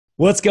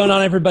What's going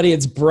on, everybody?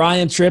 It's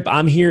Brian Tripp.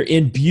 I'm here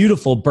in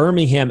beautiful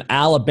Birmingham,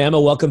 Alabama.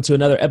 Welcome to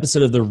another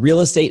episode of the Real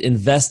Estate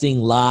Investing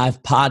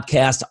Live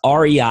podcast,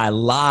 REI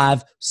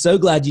Live. So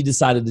glad you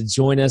decided to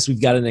join us.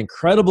 We've got an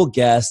incredible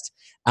guest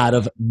out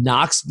of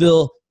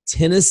Knoxville,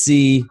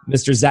 Tennessee,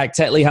 Mr. Zach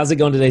Tetley. How's it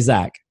going today,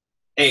 Zach?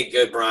 Hey,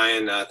 good,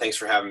 Brian. Thanks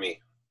for having me.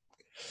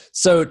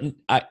 So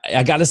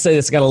I got to say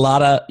this, got a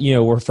lot of,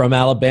 we're from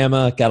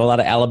Alabama, got a lot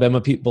of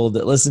Alabama people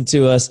that listen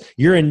to us.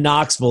 You're in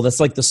Knoxville. That's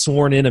like the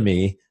sworn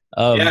enemy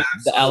of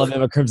the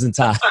Alabama Crimson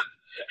Tide.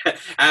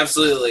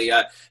 Absolutely.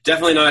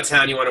 Definitely not a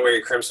town you want to wear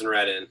your crimson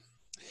red in.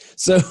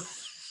 So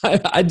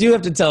I do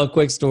have to tell a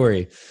quick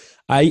story.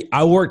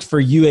 I worked for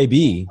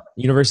UAB,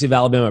 University of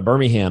Alabama at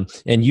Birmingham,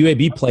 and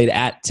UAB played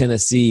at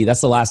Tennessee.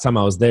 That's the last time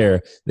I was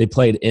there. They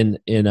played in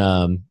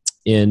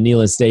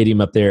Neyland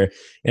Stadium up there.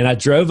 And I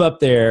drove up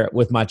there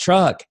with my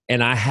truck,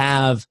 and I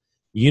have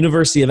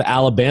University of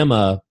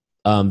Alabama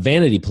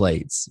vanity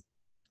plates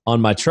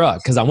on my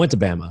truck because I went to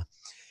Bama.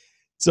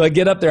 So I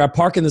get up there, I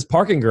park in this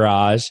parking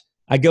garage.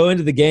 I go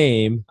into the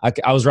game.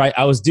 I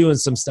was doing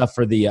some stuff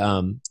for the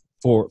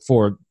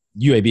for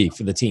UAB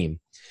for the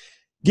team.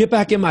 I get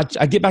back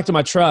to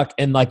my truck,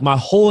 and like my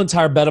whole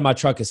entire bed of my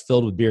truck is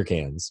filled with beer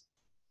cans,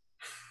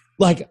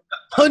 like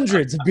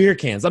hundreds of beer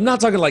cans. I'm not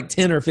talking like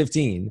 10 or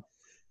 15.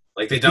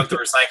 Like they dumped the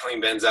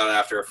recycling bins out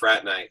after a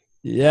frat night.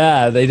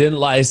 Yeah, they didn't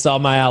like. Saw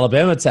my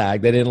Alabama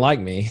tag. They didn't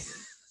like me.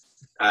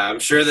 I'm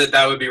sure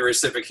that would be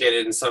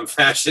reciprocated in some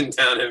fashion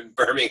down in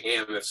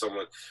Birmingham if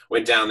someone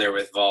went down there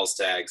with Vols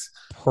tags.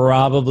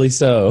 Probably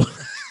so.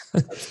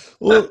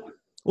 Well,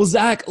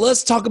 Zach,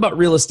 let's talk about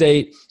real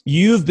estate.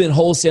 You've been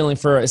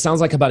wholesaling for, it sounds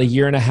like about a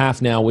year and a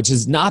half now, which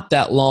is not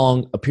that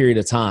long a period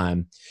of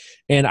time.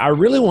 And I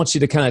really want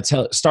you to kind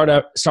of start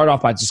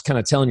off by just kind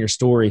of telling your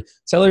story.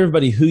 Tell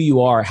everybody who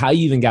you are, how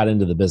you even got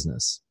into the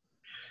business.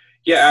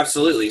 Yeah,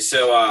 absolutely.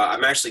 So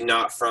I'm actually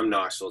not from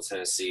Knoxville,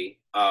 Tennessee.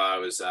 I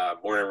was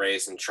born and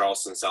raised in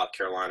Charleston, South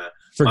Carolina.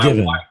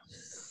 Forgiven.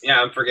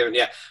 I'm forgiven.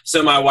 Yeah.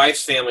 So my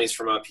wife's family's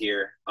from up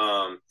here,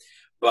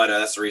 but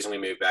that's the reason we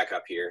moved back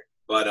up here.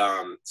 But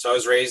so I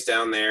was raised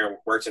down there,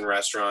 worked in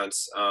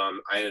restaurants.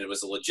 I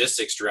was a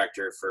logistics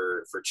director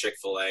for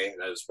Chick-fil-A.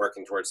 I was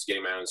working towards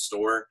getting my own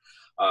store.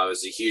 It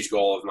was a huge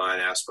goal of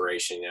mine,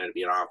 aspiration, to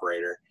be an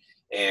operator.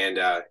 And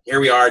here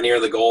we are near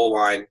the goal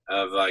line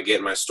of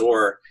getting my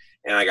store.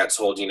 And I got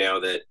told,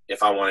 that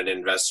if I wanted to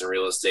invest in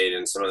real estate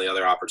and some of the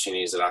other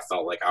opportunities that I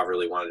felt like I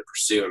really wanted to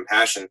pursue and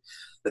passion,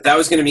 that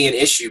was going to be an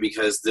issue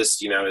because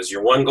this, is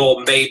your one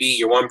golden baby,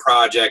 your one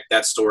project,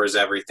 that store is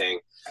everything.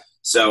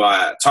 So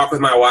I talked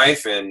with my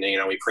wife and,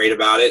 we prayed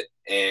about it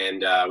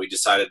and we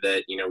decided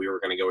that, we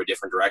were going to go a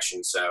different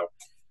direction. So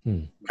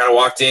kind of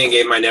walked in,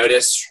 gave my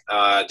notice,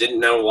 didn't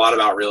know a lot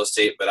about real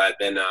estate, but I'd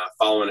been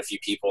following a few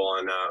people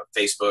on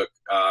Facebook,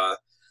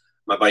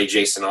 my buddy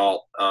Jason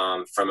Alt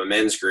from a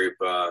men's group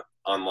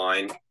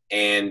online,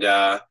 and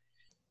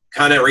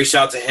kind of reached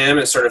out to him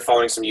and started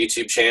following some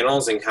YouTube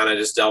channels and kind of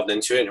just delved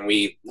into it. And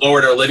we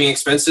lowered our living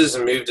expenses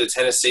and moved to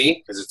Tennessee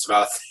because it's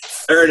about a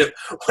third of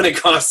what it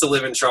costs to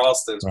live in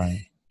Charleston. Right.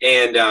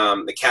 And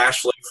the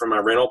cash flow from my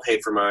rental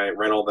paid for my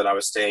rental that I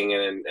was staying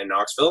in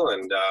Knoxville,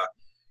 and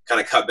kind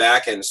of cut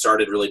back and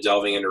started really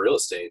delving into real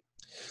estate.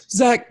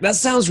 Zach, that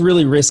sounds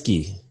really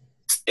risky.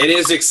 It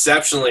is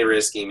exceptionally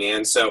risky,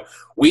 man. So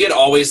we had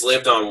always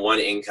lived on one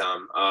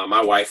income.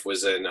 My wife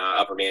was in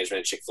upper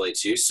management at Chick-fil-A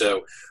too.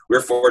 So we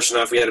were fortunate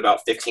enough. We had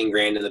about 15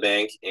 grand in the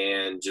bank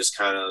and just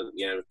kind of,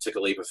 took a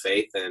leap of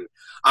faith. And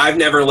I've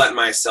never let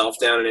myself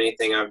down in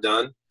anything I've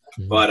done,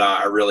 but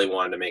I really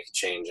wanted to make a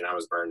change and I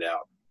was burned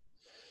out.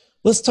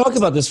 Let's talk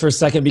about this for a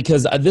second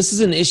because this is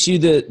an issue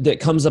that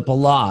comes up a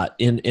lot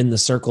in the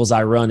circles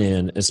I run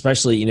in,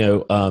 especially,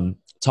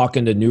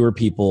 talking to newer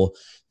people.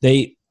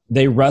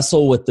 They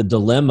wrestle with the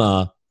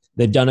dilemma.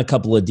 They've done a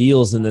couple of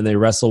deals and then they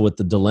wrestle with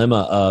the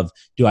dilemma of,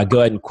 do I go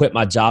ahead and quit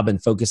my job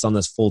and focus on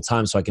this full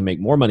time so I can make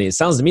more money? It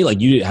sounds to me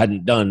like you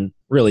hadn't done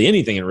really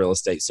anything in real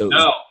estate. So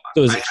it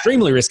was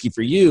extremely risky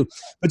for you,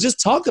 but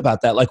just talk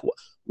about that. Like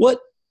what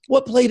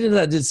played into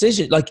that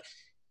decision? Like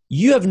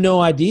you have no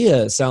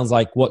idea, it sounds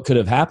like, what could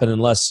have happened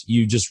unless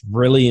you just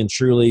really and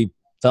truly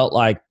felt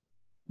like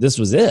this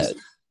was it.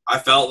 I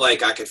felt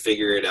like I could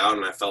figure it out,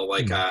 and I felt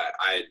like I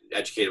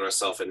educated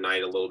myself at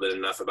night a little bit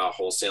enough about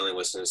wholesaling,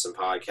 listening to some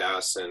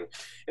podcasts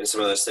and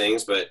some of those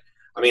things. But,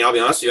 I'll be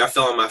honest with you, I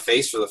fell on my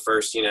face for the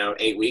first,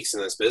 8 weeks in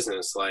this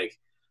business. Like,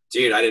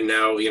 dude, I didn't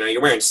know,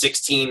 you're wearing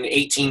 16,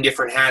 18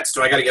 different hats.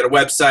 Do I got to get a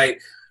website?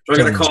 Do I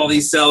got to call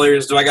these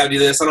sellers? Do I got to do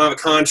this? I don't have a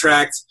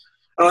contract.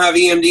 I don't have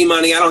EMD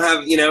money. I don't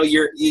have,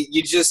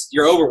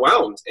 you're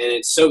overwhelmed, and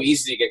it's so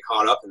easy to get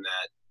caught up in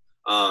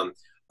that.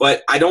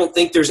 But I don't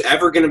think there's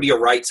ever going to be a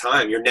right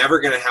time. You're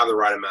never going to have the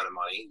right amount of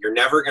money. You're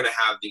never going to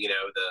have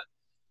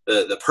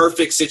the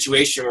perfect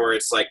situation where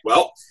it's like,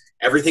 well,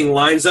 everything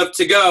lines up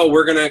to go.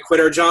 We're going to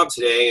quit our job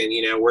today,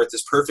 and we're at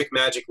this perfect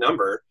magic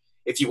number.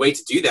 If you wait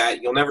to do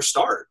that, you'll never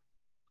start.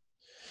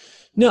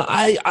 No,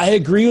 I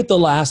agree with the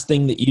last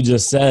thing that you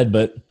just said,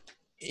 but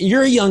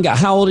you're a young guy.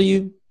 How old are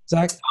you?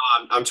 Zach?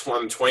 I'm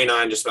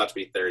 29, just about to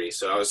be 30.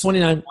 So I was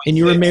 29, and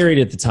you were married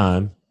at the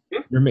time.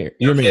 You're married.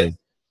 You're married.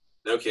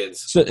 No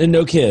kids. So and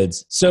no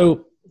kids.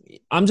 So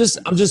I'm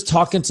just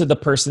talking to the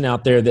person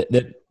out there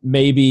that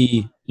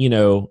maybe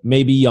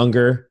maybe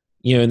younger,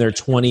 in their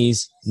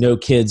 20s, no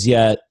kids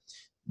yet.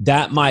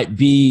 That might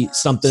be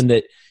something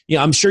that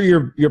I'm sure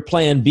your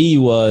plan B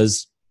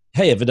was,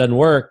 hey, if it doesn't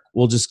work,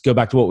 we'll just go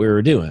back to what we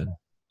were doing.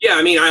 Yeah,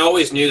 I mean, I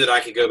always knew that I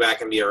could go back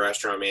and be a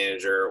restaurant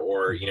manager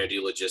or,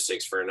 do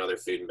logistics for another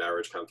food and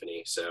beverage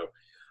company. So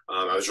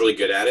I was really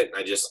good at it.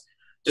 And I just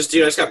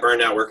got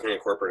burned out working in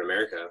corporate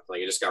America.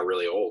 Like, it just got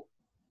really old.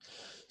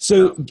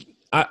 So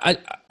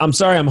I'm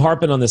sorry I'm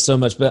harping on this so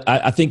much, but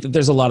I think that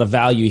there's a lot of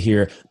value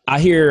here. I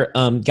hear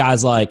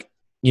guys like,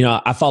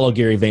 I follow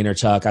Gary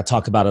Vaynerchuk. I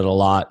talk about it a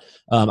lot.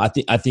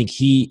 I think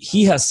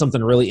he has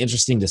something really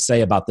interesting to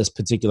say about this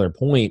particular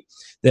point,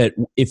 that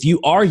if you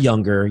are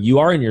younger, you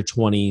are in your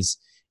 20s,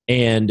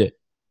 and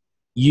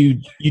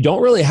you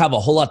don't really have a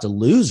whole lot to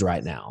lose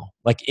right now,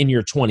 like in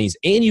your 20s,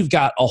 and you've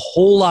got a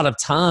whole lot of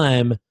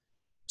time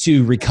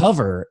to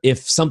recover if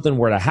something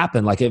were to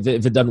happen, like if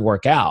it doesn't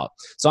work out.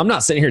 So I'm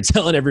not sitting here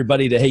telling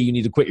everybody hey, you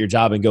need to quit your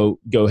job and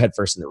go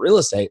headfirst into real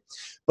estate.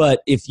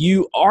 But if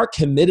you are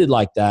committed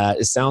like that,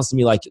 it sounds to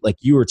me like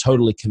you were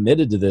totally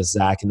committed to this,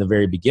 Zach, in the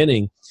very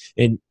beginning.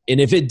 And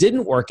if it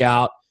didn't work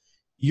out,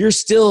 you're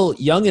still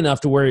young enough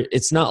to where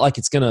it's not like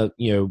it's going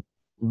to,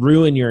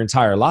 ruin your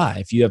entire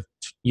life. You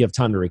have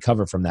time to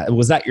recover from that.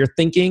 Was that your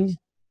thinking?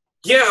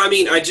 Yeah, I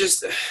mean,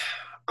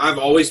 I've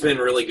always been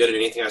really good at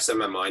anything I set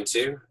my mind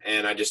to,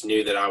 and I just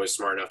knew that I was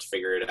smart enough to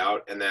figure it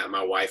out, and that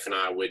my wife and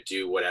I would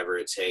do whatever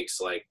it takes.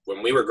 Like,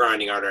 when we were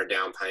grinding out our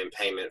down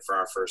payment for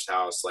our first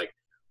house, like,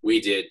 we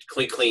did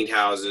cleaned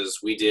houses,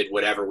 we did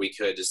whatever we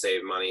could to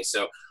save money.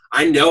 So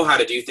I know how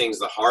to do things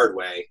the hard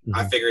way. Mm-hmm.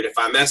 I figured if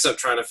I mess up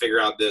trying to figure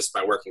out this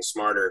by working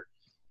smarter,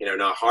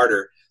 not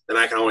harder, then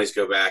I can always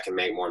go back and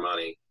make more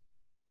money.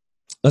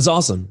 That's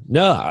awesome.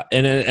 No,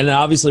 and it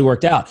obviously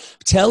worked out.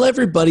 Tell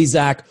everybody,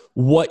 Zach,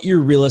 what your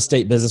real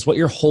estate business, what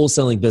your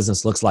wholesaling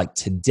business looks like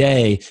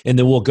today, and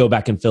then we'll go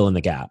back and fill in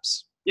the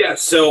gaps. Yeah,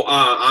 so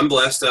I'm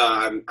blessed.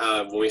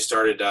 When we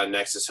started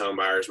Nexus Home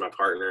Buyers, my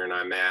partner and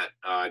I, Matt,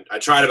 I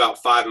tried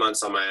about 5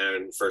 months on my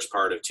own, first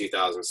part of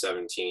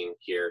 2017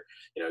 here.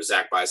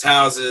 Zach buys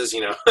houses,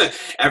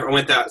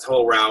 went that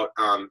whole route,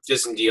 did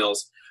some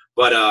deals.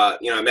 But, I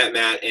met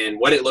Matt, and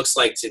what it looks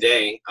like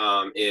today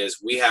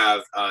is we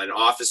have an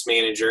office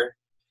manager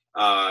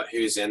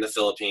who's in the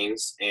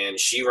Philippines, and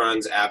she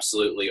runs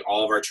absolutely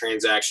all of our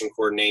transaction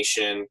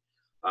coordination,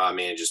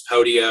 manages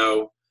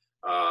Podio,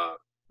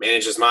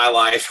 manages my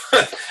life.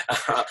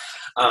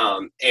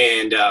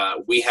 And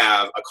we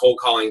have a cold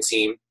calling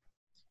team,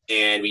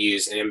 and we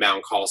use an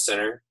inbound call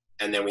center,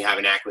 and then we have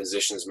an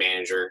acquisitions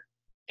manager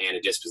and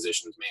a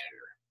dispositions manager.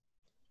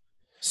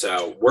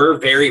 So we're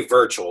very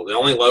virtual. The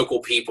only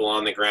local people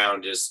on the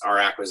ground is our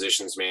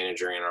acquisitions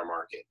manager in our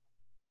market.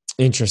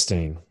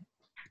 Interesting.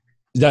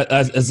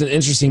 That's an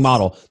interesting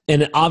model.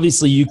 And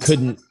obviously you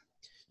couldn't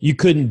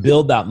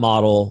build that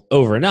model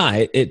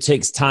overnight. It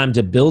takes time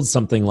to build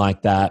something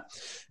like that.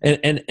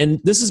 And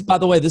this is, by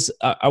the way,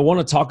 I want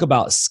to talk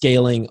about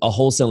scaling a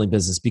wholesaling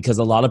business, because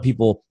a lot of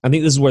people, I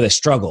think this is where they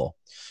struggle.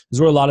 This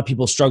is where a lot of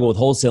people struggle with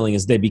wholesaling,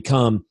 is they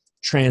become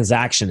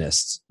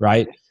transactionists,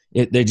 right?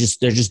 They're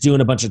just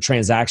doing a bunch of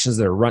transactions.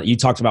 You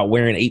talked about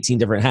wearing 18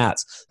 different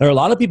hats. There are a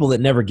lot of people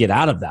that never get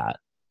out of that,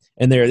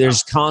 and they're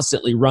just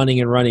constantly running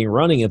and running and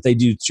running. If they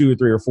do 2 or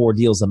 3 or 4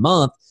 deals a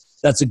month,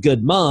 that's a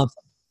good month,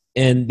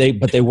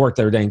 but they work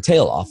their dang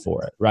tail off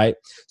for it, right?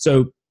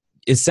 So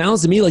it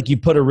sounds to me like you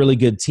put a really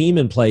good team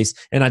in place,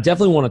 and I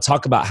definitely want to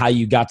talk about how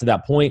you got to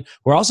that point.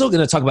 We're also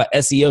going to talk about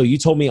SEO. You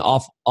told me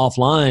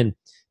offline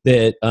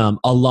that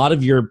a lot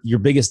of your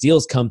biggest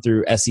deals come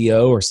through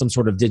SEO or some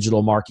sort of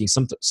digital marketing,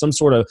 some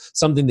sort of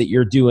something that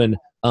you're doing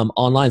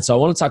online. So I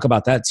want to talk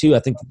about that too. I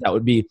think that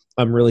would be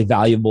really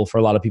valuable for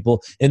a lot of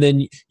people. And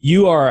then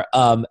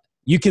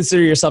you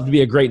consider yourself to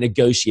be a great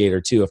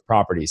negotiator too of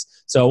properties.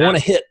 So I want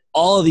to hit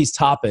all of these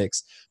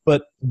topics.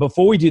 But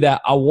before we do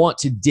that, I want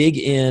to dig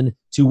in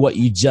to what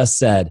you just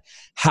said.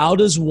 How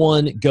does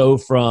one go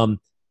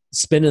from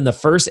spending the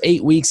first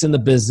 8 weeks in the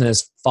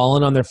business,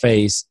 falling on their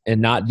face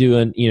and not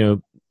doing,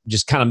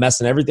 just kind of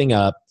messing everything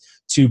up,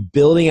 to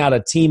building out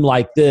a team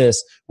like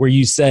this where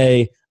you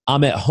say,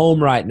 I'm at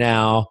home right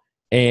now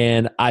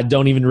and I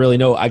don't even really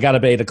know, I got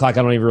up at 8 o'clock,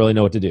 I don't even really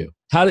know what to do.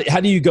 How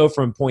do you go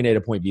from point A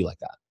to point B like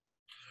that?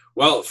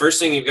 Well, first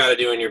thing you've got to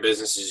do in your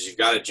business is you've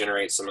got to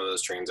generate some of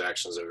those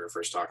transactions that we were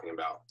first talking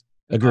about.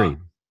 Agreed.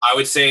 I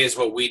would say is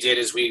what we did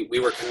is we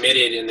were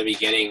committed in the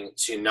beginning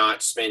to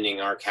not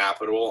spending our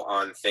capital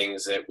on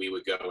things that we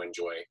would go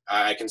enjoy.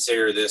 I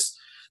consider this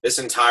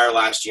entire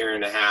last year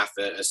and a half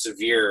a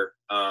severe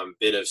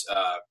bit of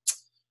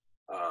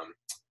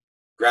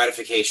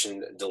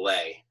gratification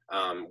delay.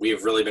 We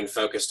have really been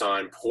focused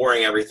on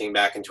pouring everything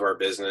back into our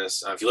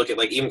business. If you look at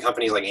even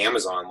companies like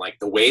Amazon,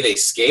 the way they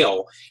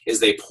scale is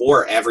they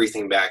pour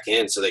everything back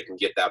in so they can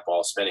get that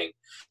ball spinning.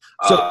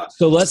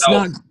 So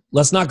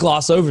let's not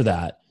gloss over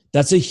that.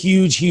 That's a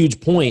huge,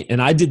 huge point.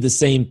 And I did the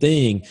same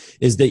thing,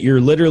 is that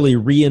you're literally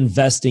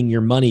reinvesting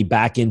your money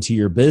back into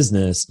your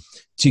business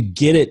to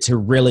get it to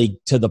really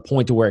to the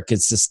point to where it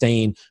could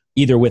sustain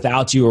either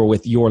without you or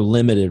with your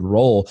limited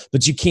role.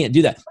 But you can't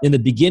do that. In the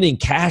beginning,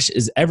 cash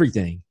is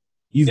everything.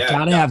 You've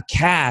got to have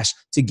cash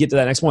to get to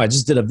that next point. I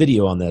just did a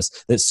video on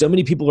this, that so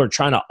many people are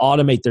trying to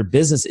automate their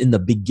business in the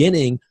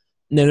beginning,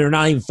 and they're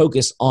not even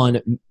focused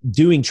on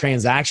doing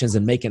transactions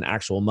and making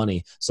actual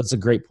money. So it's a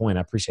great point.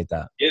 I appreciate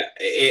that. Yeah,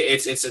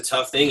 it's a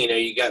tough thing. You know,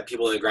 you got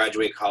people that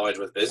graduate college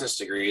with business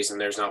degrees, and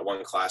there's not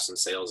one class in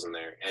sales in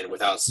there. And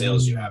without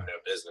sales, you have no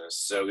business.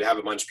 So we have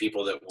a bunch of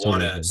people that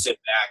want to sit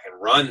back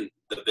and run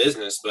the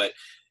business, but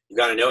you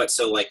got to know it.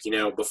 So, like, you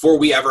know, before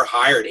we ever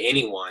hired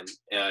anyone,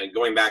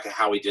 going back to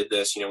how we did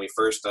this, you know, we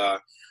first,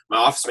 my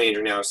office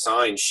manager now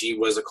signed, she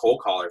was a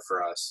cold caller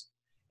for us.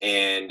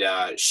 And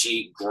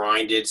she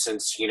grinded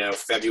since, you know,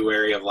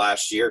 February of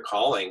last year,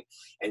 calling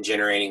and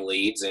generating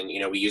leads. And, you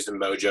know, we used a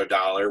Mojo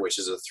dialer, which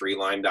is a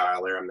 3-line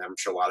dialer. I'm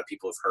sure a lot of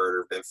people have heard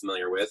or been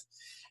familiar with.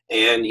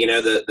 And, you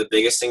know, the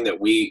biggest thing that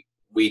we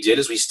did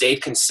is we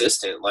stayed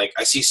consistent. Like,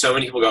 I see so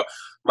many people go,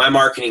 my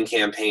marketing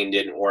campaign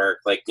didn't work.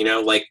 Like, you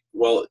know, like,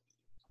 well,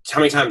 how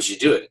many times did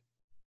you do it?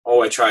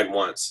 Oh, I tried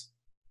once.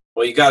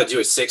 Well, you got to do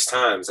it 6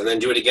 times and then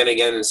do it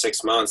again in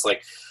 6 months.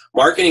 Like,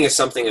 marketing is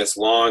something that's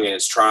long and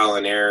it's trial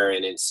and error,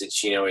 and it's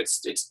you know,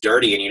 it's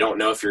dirty, and you don't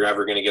know if you're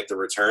ever going to get the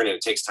return, and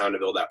it takes time to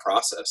build that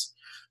process.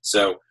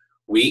 So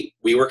we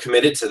were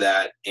committed to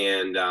that.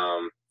 And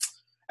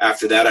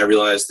after that, I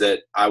realized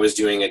that I was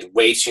doing it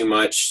way too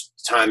much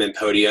time in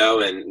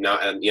Podio and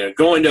not, you know,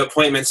 going to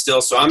appointments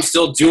still. So I'm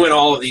still doing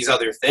all of these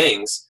other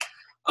things.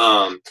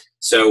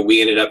 So we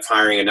ended up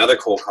hiring another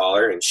cold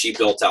caller, and she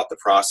built out the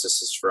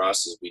processes for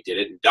us as we did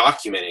it, and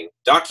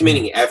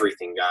documenting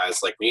everything,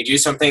 guys. Like, when you do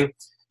something,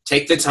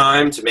 take the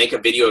time to make a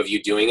video of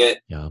you doing it.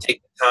 Yeah.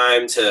 Take the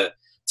time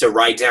to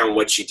write down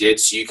what you did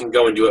so you can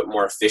go and do it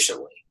more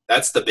efficiently.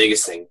 That's the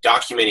biggest thing,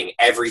 documenting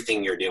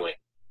everything you're doing.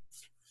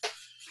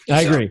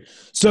 I agree.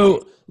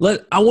 So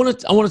I want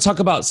to talk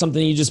about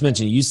something you just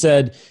mentioned. You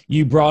said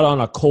you brought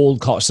on a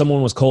cold call.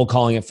 Someone was cold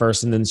calling at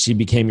first, and then she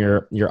became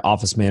your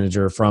office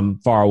manager from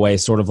far away,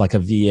 sort of like a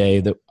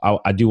VA. That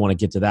I do want to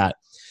get to that.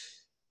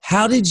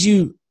 How did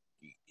you?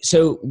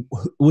 So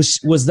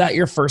was that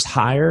your first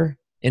hire?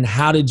 And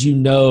how did you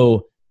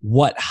know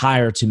what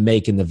hire to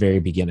make in the very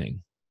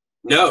beginning?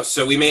 No,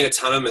 so we made a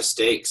ton of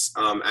mistakes.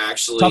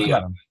 Actually, talk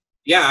about them.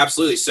 Yeah,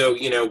 absolutely. So,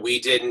 you know, we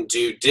didn't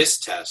do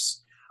DISC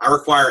tests. I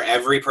require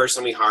every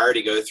person we hire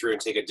to go through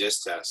and take a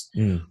DISC test.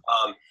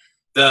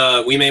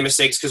 We made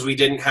mistakes because we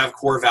didn't have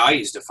core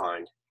values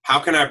defined. How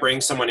can I bring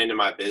someone into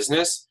my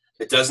business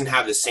that doesn't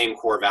have the same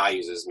core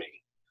values as me?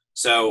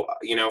 So,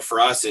 you know,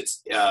 for us,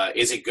 it's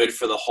is it good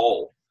for the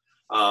whole?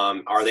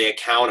 Are they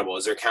accountable?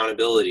 Is there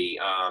accountability?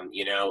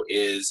 You know,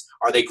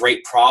 are they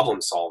great problem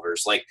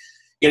solvers? Like,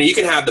 you know, you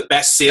can have the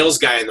best sales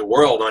guy in the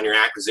world on your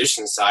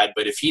acquisition side,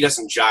 but if he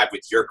doesn't jive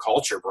with your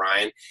culture,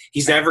 Brian,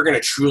 he's never going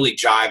to truly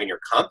jive in your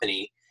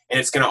company, and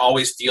it's going to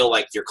always feel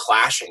like you're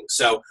clashing.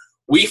 So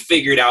we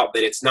figured out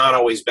that it's not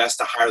always best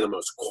to hire the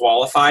most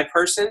qualified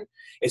person.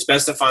 It's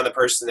best to find the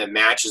person that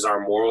matches our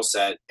moral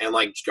set. And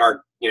like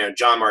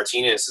John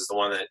Martinez is the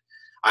one that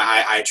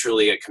I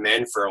truly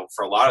commend for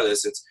a lot of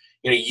this. It's,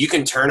 you know, you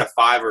can turn a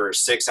 5 or a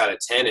 6 out of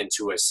 10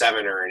 into a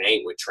 7 or an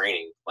 8 with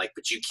training. Like,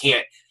 but you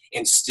can't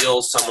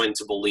instill someone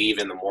to believe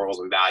in the morals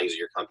and values of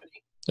your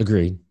company.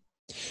 Agreed.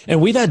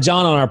 And we've had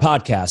John on our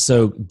podcast.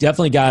 So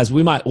definitely, guys,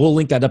 we'll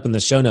link that up in the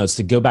show notes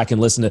to go back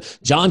and listen to.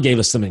 John gave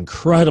us some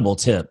incredible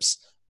tips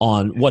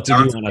on what to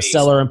do on a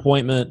seller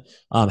appointment,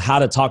 how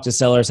to talk to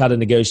sellers, how to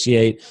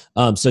negotiate.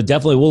 So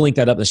definitely we'll link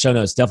that up in the show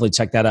notes. Definitely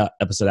check that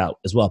episode out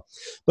as well.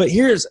 But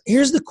here's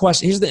the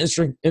question. Here's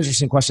the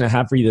interesting question I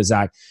have for you,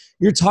 Zach.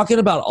 You're talking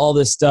about all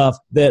this stuff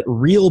that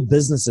real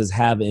businesses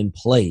have in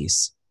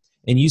place.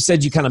 And you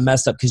said you kind of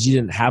messed up because you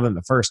didn't have them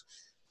at first.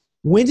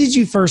 When did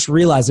you first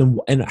realize, and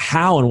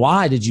how and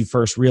why did you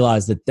first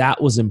realize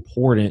that was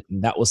important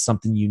and that was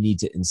something you need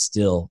to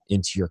instill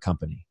into your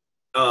company?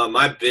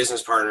 My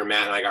business partner,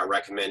 Matt, and I got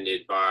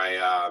recommended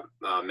by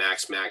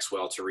Max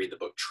Maxwell to read the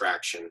book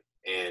Traction.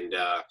 And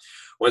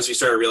once we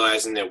started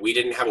realizing that we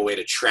didn't have a way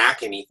to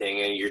track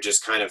anything, and you're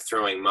just kind of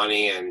throwing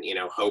money and, you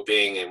know,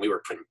 hoping, and we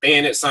were putting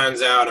bandit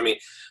signs out. I mean,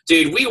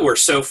 dude, we were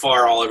so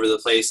far all over the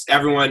place.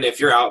 Everyone, if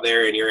you're out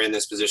there and you're in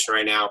this position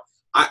right now,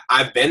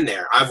 I've been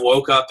there. I've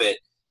woke up at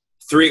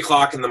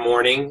 3:00 in the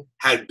morning,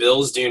 had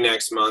bills due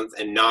next month,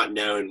 and not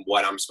known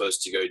what I'm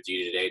supposed to go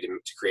do today to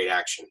create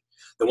action.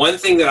 The one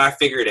thing that I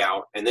figured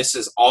out, and this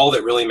is all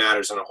that really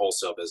matters in a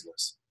wholesale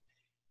business,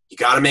 you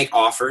got to make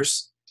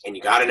offers and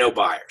you got to know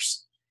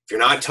buyers. If you're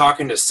not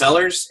talking to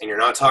sellers and you're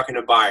not talking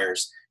to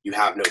buyers, you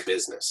have no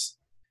business.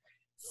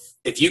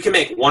 If you can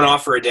make one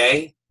offer a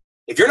day,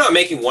 if you're not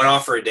making one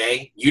offer a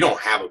day, you don't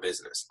have a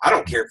business. I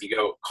don't care if you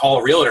go call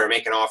a realtor and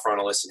make an offer on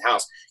a listed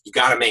house. You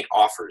got to make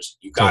offers.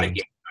 You got to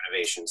get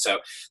motivation. So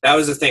that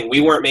was the thing.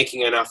 We weren't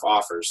making enough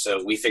offers.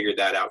 So we figured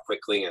that out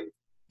quickly and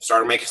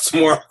started making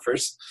some more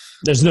offers.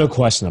 There's no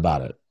question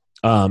about it.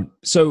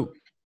 So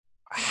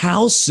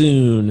how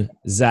soon,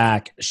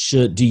 Zach,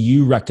 do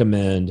you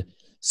recommend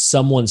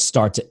someone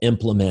start to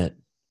implement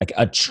like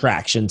a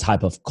traction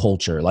type of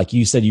culture? Like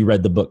you said, you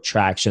read the book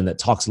Traction that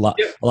talks a lot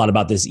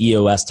about this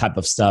EOS type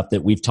of stuff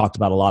that we've talked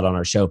about a lot on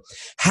our show.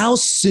 How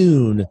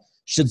soon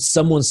should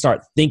someone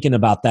start thinking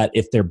about that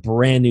if they're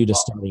brand new to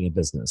starting a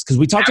business? Because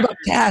we talked about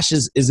cash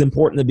is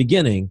important in the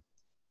beginning.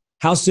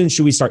 How soon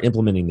should we start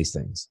implementing these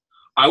things?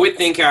 I would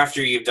think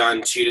after you've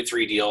done 2 to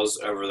 3 deals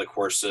over the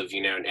course of,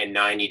 and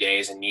 90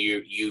 days, and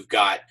you've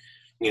got,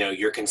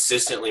 you're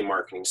consistently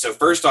marketing. So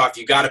first off,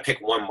 you got to pick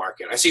one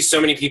market. I see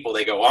so many people,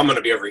 they go, I'm going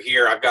to be over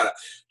here. I've got a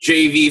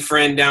JV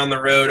friend down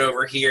the road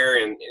over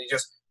here. And you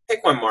just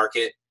pick one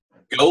market,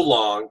 go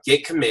long,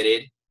 get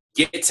committed,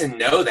 get to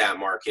know that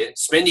market,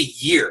 spend a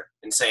year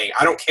and say,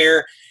 I don't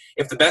care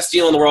if the best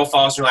deal in the world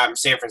falls in your lap in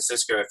San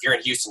Francisco. If you're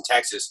in Houston,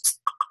 Texas,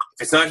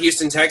 if it's not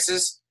Houston,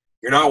 Texas,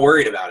 you're not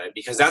worried about it,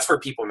 because that's where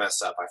people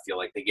mess up. I feel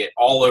like they get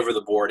all over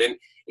the board, and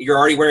you're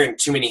already wearing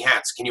too many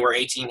hats. Can you wear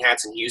 18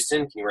 hats in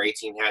Houston? Can you wear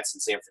 18 hats in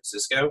San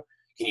Francisco?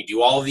 Can you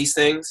do all of these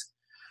things?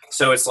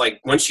 So it's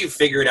like, once you've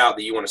figured out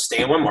that you want to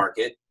stay in one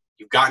market,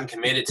 you've gotten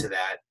committed to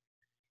that,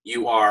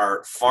 you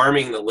are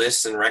farming the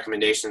lists and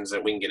recommendations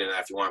that we can get into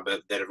that if you want,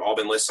 but that have all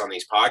been listed on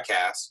these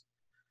podcasts,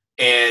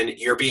 and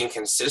you're being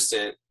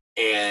consistent,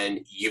 and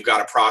you've got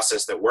a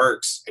process that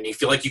works, and you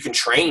feel like you can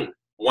train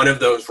one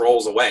of those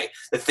roles away.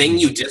 The thing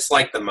you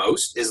dislike the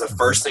most is the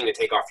first thing to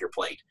take off your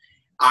plate.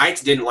 I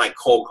didn't like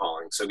cold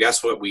calling, so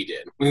guess what we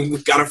did? We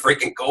got a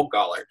freaking cold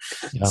caller.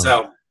 Yeah.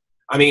 So,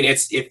 I mean,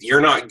 if you're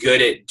not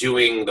good at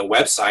doing the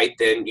website,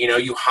 then,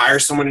 you hire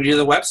someone to do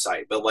the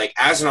website. But like,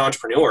 as an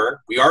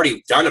entrepreneur, we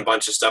already done a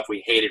bunch of stuff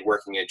we hated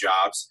working at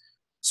jobs.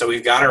 So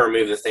we've got to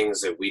remove the things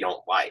that we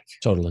don't like.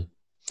 Totally.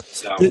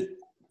 So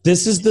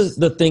this is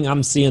the thing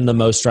I'm seeing the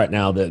most right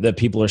now that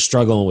people are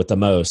struggling with the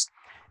most.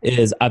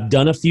 Is I've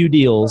done a few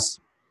deals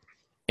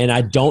and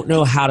I don't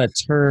know how to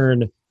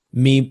turn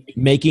me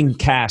making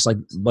cash,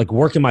 like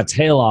working my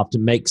tail off to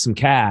make some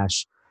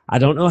cash. I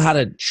don't know how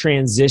to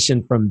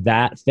transition from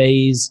that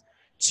phase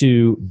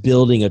to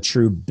building a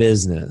true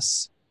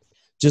business.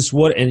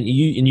 And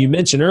you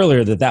mentioned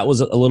earlier that was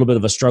a little bit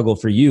of a struggle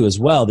for you as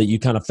well, that you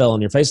kind of fell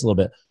on your face a little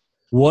bit.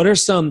 What are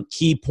some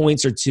key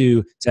points or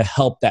two to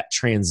help that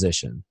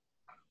transition?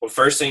 Well,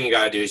 first thing you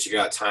got to do is you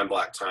got time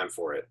block time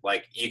for it.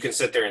 Like, you can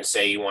sit there and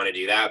say you want to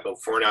do that, but if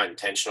we're not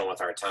intentional with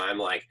our time,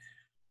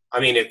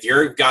 if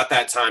you've got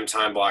that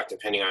time block,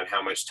 depending on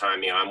how much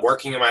time, I'm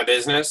working in my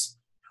business,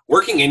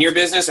 working in your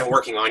business and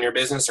working on your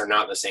business are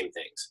not the same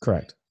things.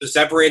 Correct. So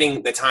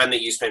separating the time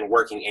that you spend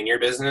working in your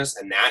business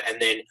and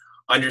then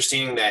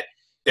understanding that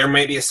there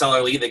may be a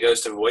seller lead that goes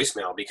to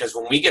voicemail, because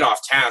when we get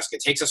off task, it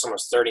takes us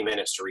almost 30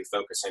 minutes to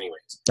refocus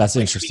anyways. That's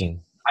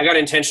interesting. I got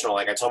intentional.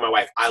 Like, I told my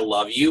wife, I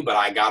love you, but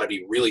I got to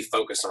be really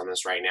focused on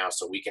this right now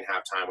so we can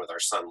have time with our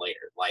son later.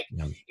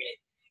 And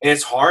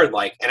it's hard.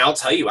 And I'll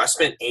tell you, I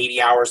spent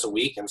 80 hours a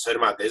week, and so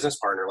did my business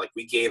partner.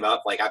 We gave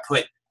up.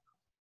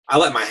 I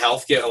let my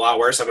health get a lot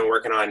worse. I've been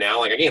working on it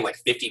now. I gained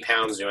 50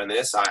 pounds doing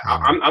this.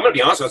 I'm going to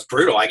be honest with you, it's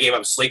brutal. I gave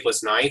up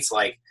sleepless nights.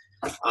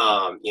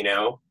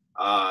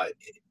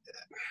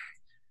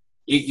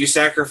 You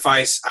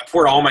sacrifice. I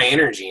poured all my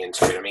energy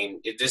into it. I mean,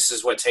 this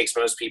is what takes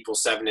most people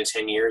 7 to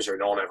 10 years or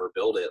don't ever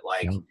build it.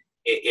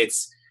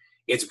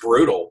 It's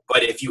brutal.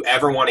 But if you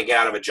ever want to get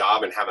out of a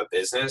job and have a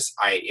business,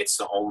 it's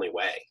the only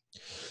way.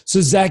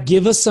 So Zach,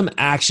 give us some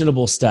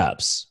actionable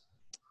steps.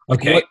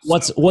 Okay.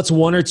 What's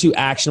one or two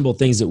actionable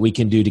things that we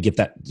can do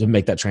to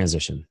make that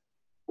transition?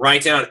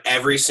 Write down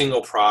every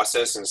single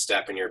process and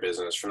step in your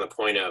business, from the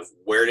point of,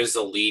 where does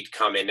the lead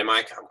come into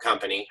my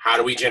company? How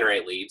do we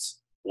generate leads?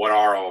 What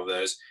are all of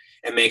those?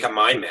 And make a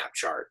mind map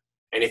chart.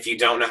 And if you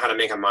don't know how to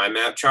make a mind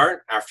map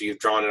chart after you've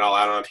drawn it all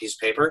out on a piece of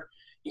paper,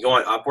 you go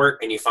on Upwork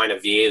and you find a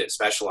VA that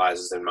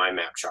specializes in mind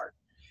map chart.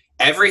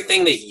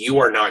 Everything that you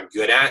are not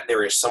good at,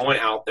 there is someone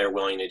out there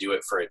willing to do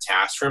it for a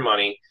task for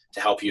money to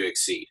help you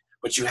exceed.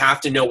 But you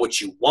have to know what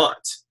you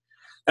want.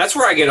 That's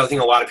where I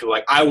think a lot of people are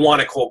like, I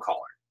want a cold caller.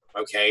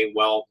 Okay,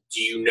 well,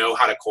 do you know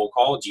how to cold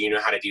call? Do you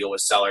know how to deal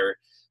with seller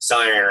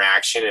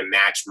interaction and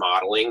match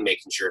modeling,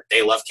 making sure if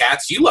they love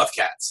cats, you love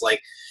cats?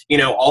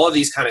 All of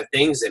these kind of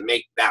things that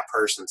make that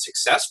person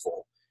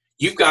successful.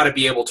 You've got to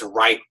be able to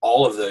write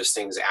all of those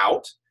things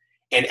out,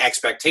 and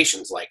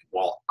expectations.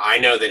 I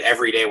know that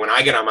every day when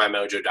I get on my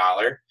Mojo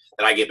Dollar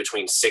that I get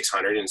between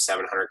 600 and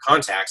 700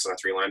 contacts on a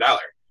 3-line dialer.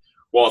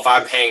 Well, if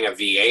I'm paying a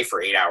VA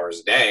for 8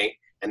 hours a day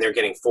and they're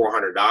getting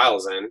 400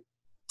 dials in,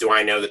 do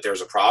I know that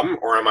there's a problem,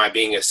 or am I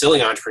being a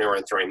silly entrepreneur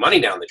and throwing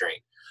money down the drain?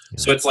 Yeah.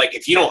 So it's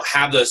if you don't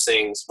have those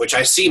things, which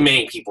I see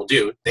many people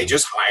do, they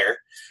just hire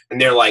and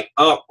they're like,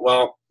 oh,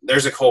 well,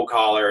 there's a cold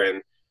caller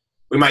and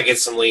we might get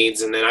some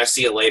leads. And then I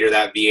see it later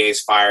that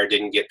VA's fired,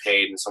 didn't get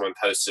paid, and someone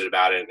posted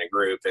about it in a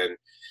group, and,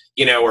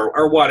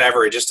 or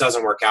whatever. It just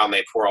doesn't work out and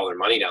they pour all their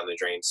money down the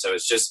drain. So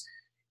it's just,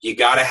 you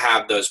got to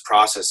have those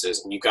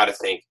processes, and you got to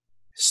think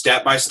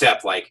step by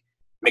step.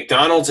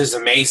 McDonald's is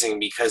amazing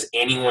because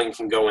anyone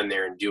can go in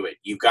there and do it.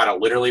 You've got to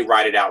literally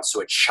write it out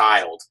so a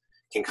child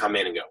can come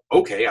in and go,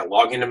 okay, I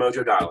log into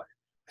Mojo Dollar,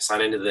 I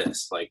sign into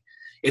this.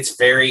 it's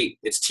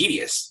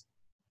tedious.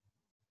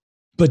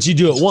 But you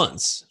do it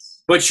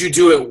once. But you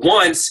do it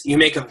once, you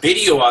make a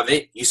video of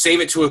it, you save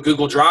it to a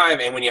Google Drive,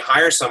 and when you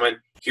hire someone,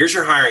 here's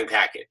your hiring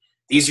packet.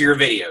 These are your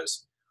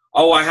videos.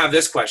 Oh, I have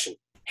this question.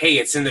 Hey,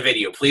 it's in the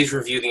video. Please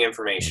review the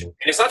information.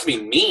 And it's not to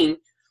be mean,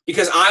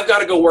 because I've got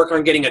to go work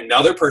on getting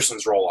another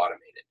person's role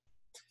automated.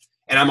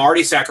 And I'm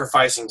already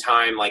sacrificing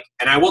time.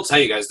 And I will tell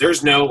you guys,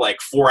 there's no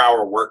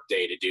 4-hour work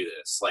day to do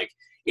this.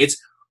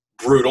 It's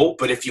brutal,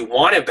 but if you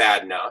want it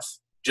bad enough,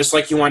 just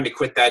like you wanted to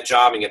quit that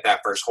job and get that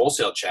first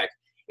wholesale check,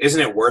 isn't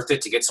it worth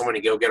it to get someone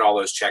to go get all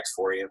those checks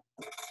for you?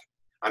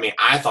 I mean,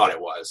 I thought it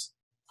was.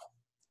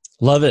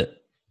 Love it.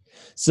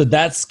 So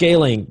that's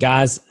scaling,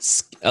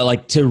 guys,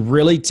 to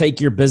really take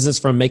your business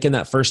from making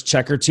that first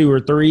check or 2 or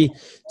 3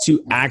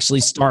 to actually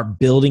start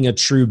building a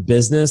true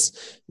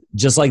business.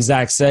 Just like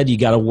Zach said, you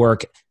got to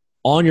work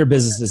on your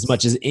business as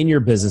much as in your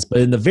business. But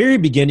in the very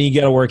beginning,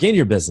 you got to work in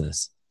your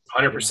business.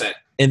 100%.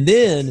 And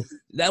then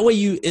that way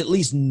you at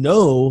least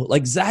know,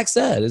 like Zach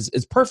said,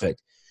 it's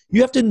perfect. You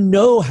have to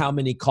know how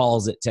many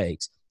calls it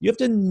takes. You have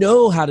to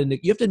know how to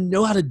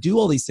do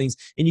all these things.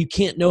 And you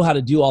can't know how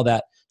to do all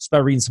that just by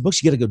reading some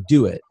books. You got to go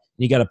do it.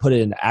 And you got to put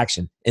it into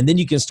action. And then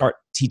you can start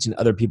teaching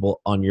other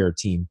people on your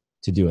team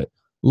to do it.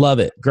 Love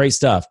it. Great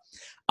stuff.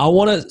 I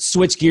want to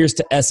switch gears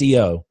to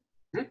SEO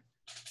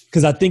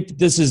because I think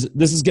this is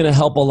going to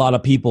help a lot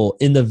of people.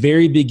 In the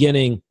very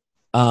beginning,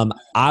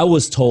 I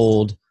was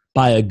told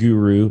by a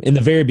guru in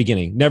the very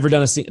beginning,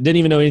 didn't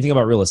even know anything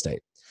about real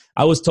estate.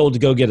 I was told to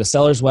go get a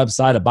seller's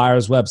website, a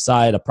buyer's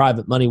website, a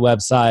private money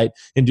website,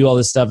 and do all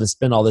this stuff and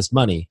spend all this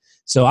money.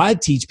 So I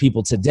teach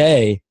people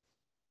today,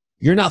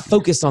 you're not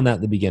focused on that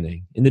in the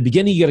beginning. In the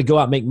beginning, you got to go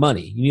out and make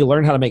money. You need to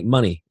learn how to make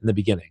money in the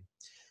beginning.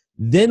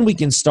 Then we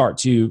can start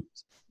to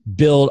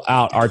build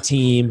out our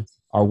team,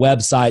 our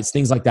websites,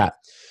 things like that.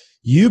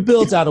 You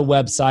built out a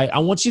website. I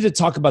want you to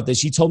talk about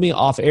this. You told me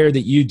off air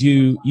that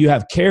you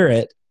have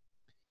Carrot,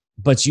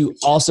 but you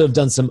also have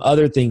done some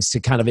other things to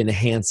kind of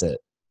enhance it.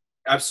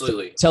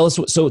 Absolutely. Tell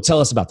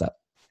us about that.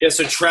 Yeah,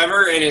 so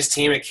Trevor and his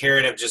team at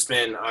Carrot have just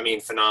been,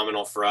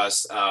 phenomenal for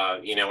us.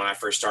 When I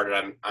first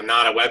started, I'm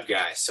not a web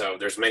guy, so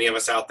there's many of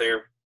us out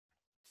there.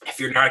 If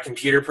you're not a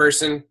computer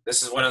person,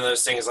 this is one of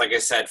those things, like I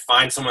said,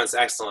 find someone that's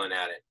excellent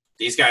at it.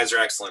 These guys are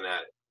excellent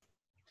at it.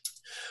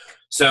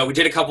 So we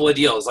did a couple of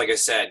deals, like I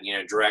said,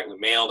 directly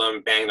mailed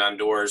them, banged on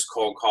doors,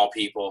 cold call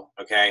people,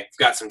 okay?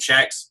 Got some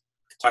checks,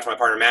 talked to my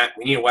partner, Matt,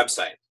 we need a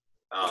website,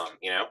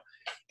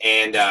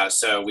 And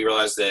so we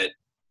realized that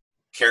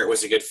Carrot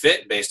was a good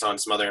fit based on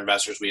some other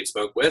investors we had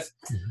spoke with.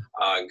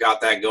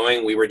 Got that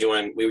going.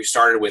 We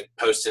started with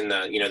posting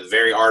the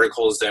very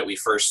articles that we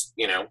first,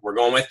 were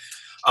going with.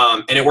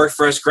 And it worked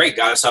for us great.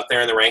 Got us up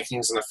there in the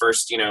rankings in the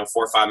first, 4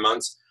 or 5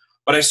 months.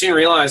 But I soon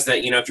realized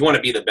that, if you want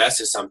to be the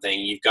best at something,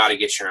 you've got to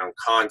get your own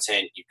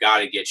content. You've got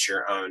to get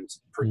your own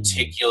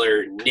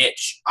particular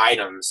niche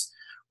items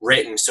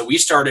written. So we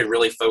started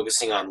really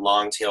focusing on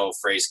long tail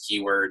phrase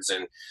keywords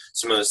and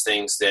some of those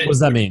things that. What does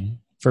that mean?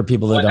 For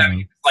people that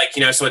don't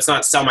know. So it's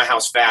not sell my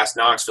house fast,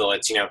 Knoxville.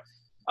 It's,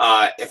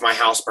 if my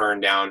house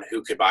burned down,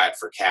 who could buy it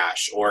for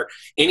cash? Or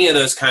any of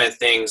those kind of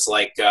things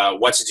like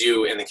what to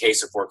do in the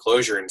case of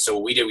foreclosure. And so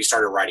what we did, we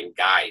started writing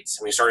guides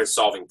and we started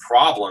solving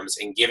problems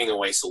and giving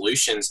away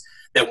solutions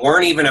that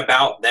weren't even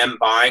about them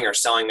buying or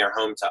selling their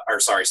home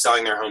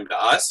to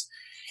us.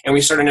 And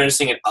we started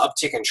noticing an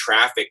uptick in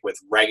traffic with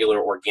regular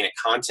organic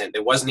content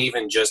that wasn't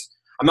even just,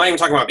 I'm not even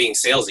talking about being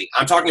salesy.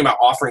 I'm talking about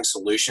offering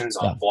solutions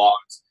on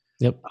blogs.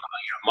 Yep.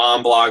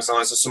 Mom blogs and all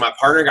that stuff. So my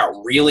partner got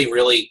really,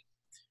 really,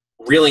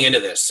 really into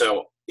this.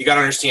 So you got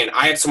to understand,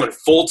 I had someone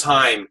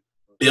full-time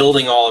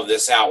building all of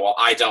this out while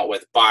I dealt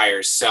with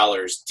buyers,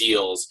 sellers,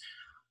 deals,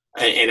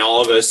 and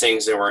all of those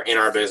things that were in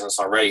our business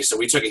already. So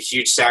we took a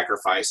huge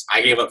sacrifice.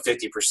 I gave up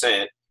 50%,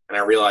 and I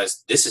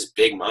realized this is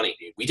big money,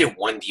 dude. We did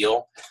one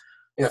deal.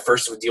 The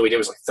first deal we did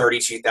was like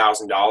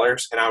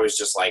 $32,000, and I was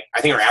just like, I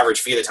think our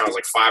average fee at the time was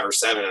like 5 or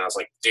 7, and I was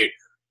like, dude,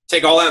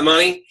 take all that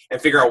money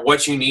and figure out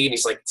what you need. And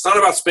he's like, it's not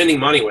about spending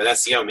money with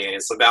SEO, man.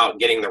 It's about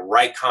getting the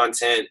right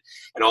content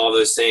and all of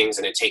those things.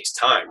 And it takes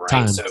time,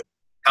 right? So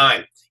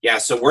time. Yeah.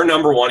 So we're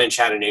number 1 in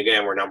Chattanooga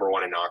and we're number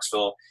 1 in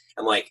Knoxville.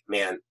 And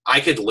man, I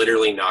could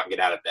literally not get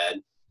out of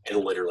bed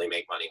and literally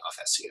make money off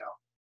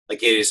SEO.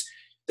 It is,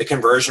 the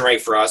conversion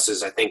rate for us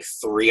is, I think,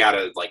 3 out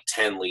of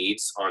 10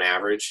 leads on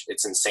average.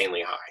 It's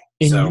insanely high.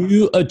 And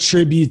you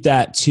attribute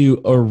that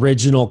to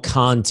original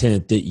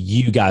content that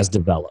you guys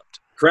developed.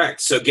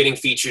 Correct. So getting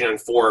featured on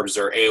Forbes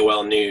or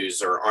AOL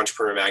News or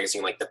Entrepreneur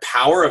Magazine, the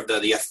power of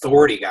the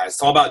authority, guys.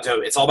 It's all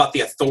about the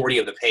authority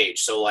of the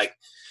page. So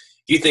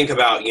you think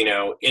about,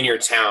 in your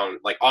town,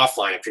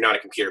 offline, if you're not a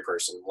computer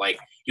person,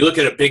 you look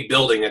at a big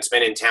building that's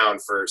been in town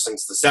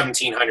since the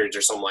 1700s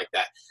or something like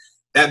that.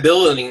 That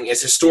building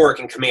is historic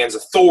and commands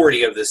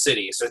authority of the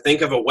city. So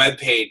think of a web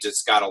page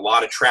that's got a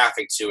lot of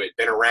traffic to it,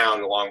 been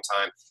around a long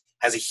time,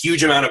 has a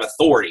huge amount of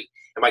authority.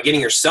 And by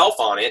getting yourself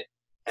on it,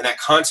 and that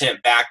content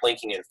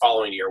backlinking and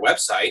following to your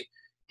website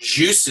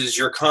juices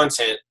your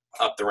content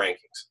up the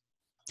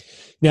rankings.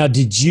 Now,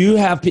 did you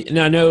have,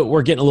 now I know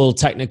we're getting a little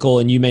technical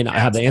and you may not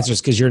have the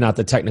answers because you're not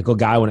the technical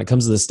guy when it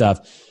comes to this stuff.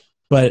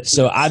 But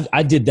so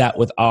I did that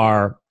with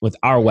our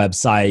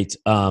website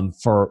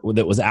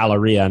that was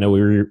AlaREIA. I know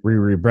we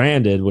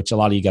rebranded, which a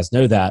lot of you guys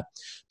know that.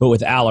 But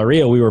with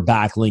AlaREIA, we were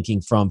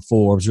backlinking from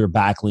Forbes. We were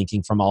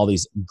backlinking from all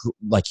these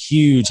like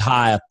huge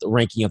high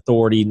ranking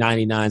authority,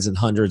 99s and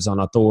 100s on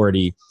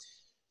authority.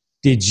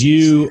 Did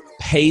you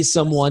pay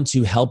someone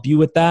to help you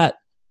with that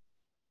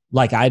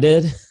like I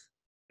did?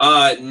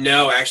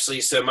 No,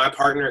 actually. So my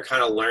partner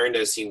kind of learned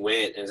as he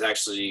went, and has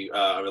actually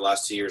over the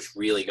last 2 years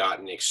really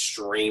gotten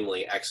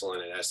extremely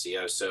excellent at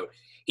SEO. So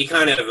he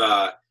kind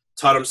of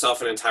taught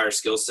himself an entire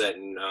skill set,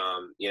 and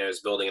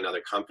is building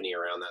another company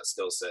around that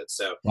skill set.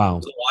 So wow. It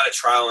was a lot of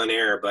trial and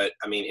error, but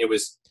I mean, it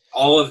was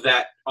all of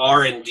that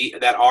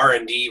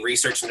R&D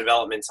research and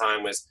development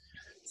time was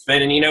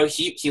spent. And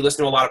he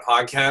listened to a lot of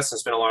podcasts and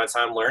spent a lot of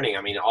time learning.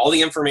 I mean, all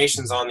the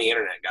information's on the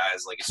internet,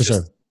 guys. Like it's For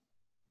just,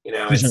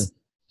 sure. it's. Sure.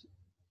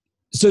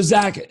 So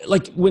Zach,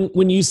 like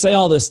when you say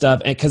all this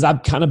stuff, and because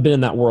I've kind of been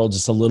in that world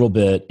just a little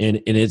bit,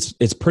 and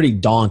it's pretty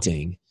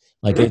daunting.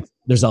 Like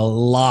there's a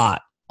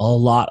lot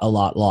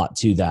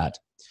to that.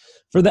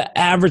 For the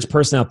average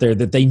person out there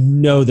that they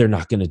know they're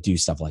not going to do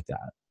stuff like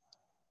that,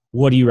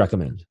 what do you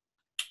recommend?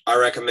 I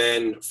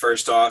recommend,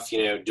 first off,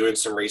 doing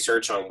some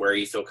research on where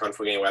you feel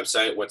comfortable getting a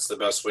website. What's the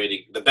best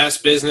way the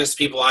best business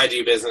people I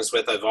do business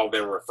with have all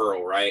been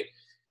referral, right?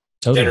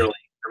 Totally. Generally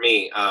for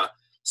me.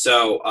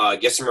 So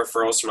get some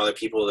referrals from other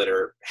people that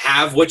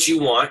have what you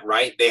want,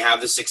 right? They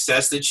have the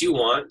success that you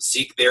want.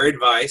 Seek their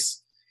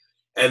advice.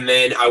 And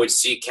then I would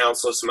seek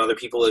counsel of some other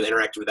people that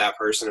interacted with that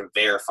person and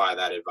verify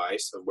that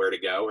advice of where to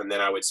go. And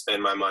then I would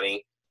spend my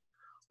money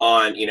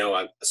on,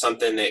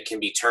 something that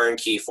can be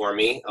turnkey for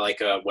me,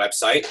 like a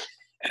website.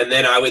 And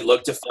then I would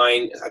look to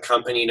find a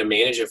company to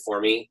manage it for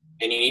me.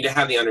 And you need to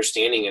have the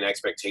understanding and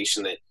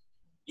expectation that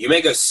you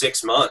may go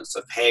 6 months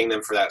of paying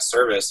them for that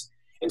service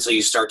until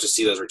you start to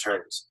see those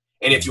returns.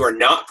 And if you are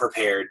not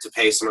prepared to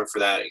pay someone for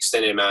that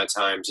extended amount of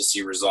time to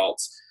see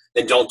results,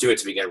 then don't do it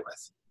to begin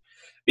with,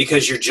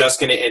 because you're just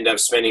going to end up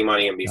spending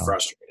money and be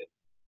frustrated.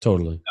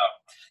 Totally.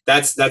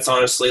 So that's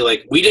honestly,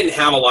 like, we didn't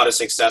have a lot of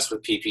success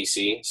with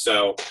PPC.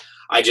 So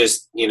I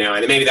just,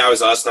 and maybe that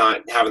was us not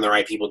having the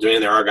right people doing it.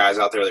 There are guys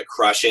out there that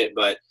crush it,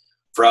 but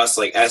for us,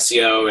 like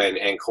SEO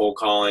and cold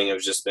calling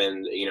have just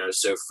been,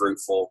 so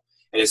fruitful.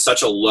 And it's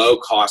such a low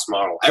cost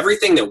model.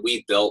 Everything that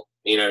we built,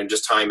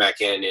 just tying back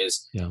in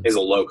is a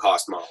low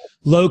cost model.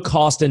 Low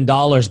cost in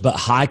dollars, but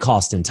high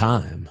cost in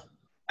time.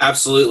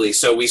 Absolutely.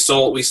 So we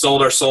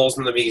sold our souls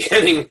in the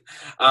beginning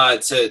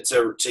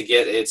to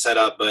get it set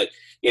up. But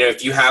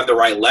if you have the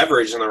right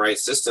leverage and the right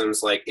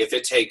systems, like if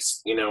it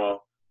takes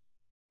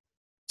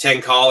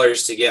 10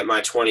 callers to get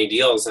my 20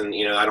 deals, and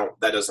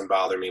that doesn't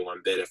bother me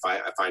one bit if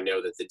I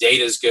know that the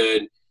data is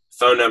good,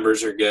 phone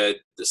numbers are good,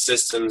 the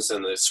systems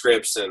and the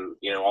scripts and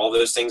all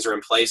those things are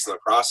in place and the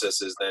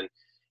processes, then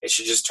it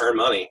should just turn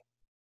money.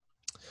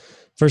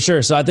 For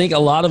sure. So I think a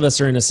lot of us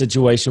are in a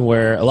situation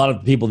where a lot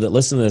of people that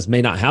listen to this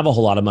may not have a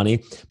whole lot of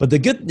money, but the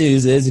good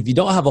news is if you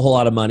don't have a whole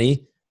lot of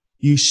money,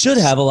 you should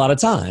have a lot of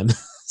time.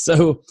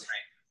 So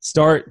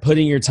start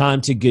putting your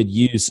time to good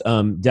use.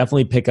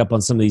 Definitely pick up on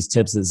some of these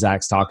tips that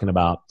Zach's talking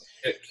about.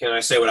 Can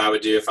I say what I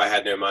would do if I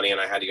had no money and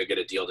I had to go get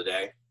a deal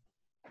today?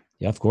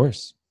 Yeah, of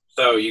course.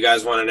 So you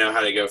guys want to know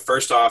how to go.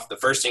 First off, the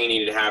first thing you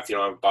need to have if you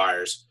don't have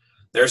buyers,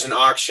 there's an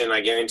auction, I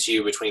guarantee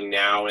you, between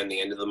now and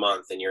the end of the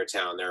month in your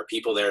town. There are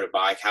people there to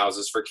buy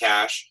houses for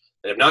cash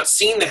that have not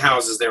seen the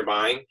houses they're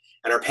buying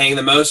and are paying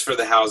the most for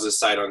the houses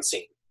sight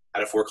unseen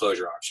at a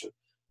foreclosure auction.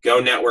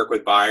 Go network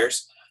with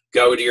buyers.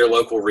 Go to your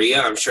local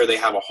REIA. I'm sure they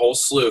have a whole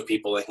slew of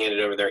people that handed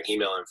over their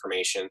email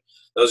information.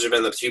 Those have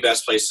been the two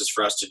best places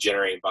for us to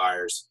generate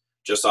buyers,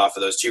 just off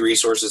of those two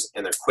resources,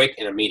 and they're quick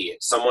and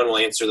immediate. Someone will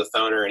answer the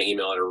phone or an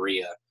email at a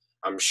REIA,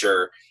 I'm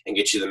sure, and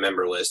get you the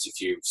member list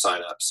if you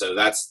sign up. So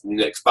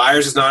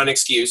buyers is not an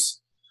excuse.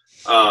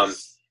 And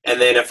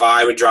then if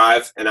I would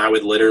drive and I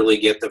would literally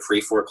get the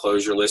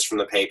pre-foreclosure list from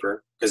the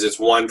paper, because it's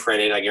one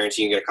printed, I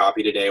guarantee you can get a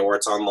copy today or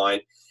it's online.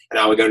 And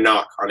I would go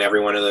knock on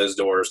every one of those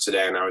doors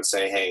today. And I would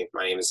say, hey,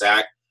 my name is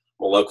Zach.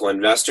 I'm a local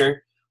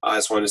investor. I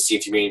just wanted to see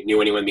if you knew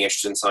anyone be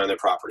interested in selling their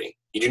property.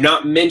 You do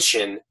not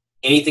mention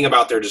anything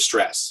about their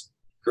distress.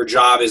 Your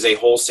job as a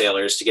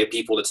wholesaler is to get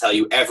people to tell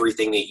you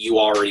everything that you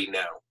already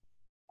know.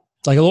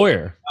 Like a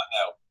lawyer.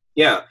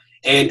 Yeah.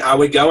 And I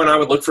would go and I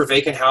would look for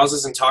vacant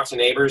houses and talk to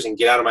neighbors and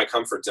get out of my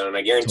comfort zone. And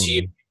I guarantee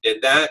you, if you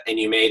did that and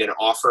you made an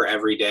offer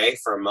every day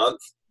for a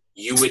month,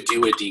 you would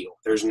do a deal.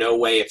 There's no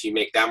way, if you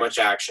make that much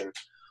action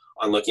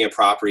on looking at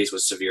properties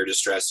with severe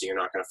distress, that you're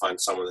not going to find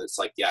someone that's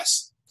like,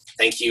 yes,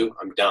 thank you,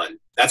 I'm done.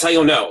 That's how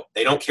you'll know.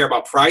 They don't care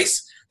about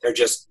price. They're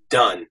just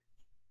done.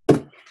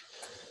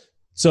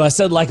 So I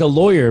said like a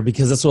lawyer,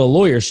 because that's what a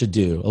lawyer should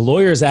do. A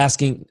lawyer is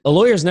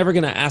never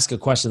going to ask a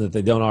question that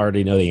they don't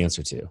already know the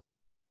answer to.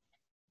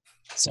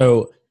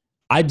 So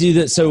I do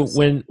that. So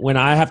when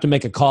I have to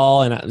make a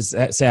call and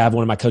say I have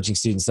one of my coaching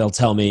students, they'll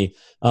tell me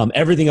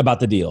everything about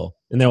the deal.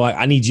 And they're like,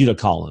 I need you to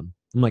call him.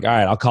 I'm like, all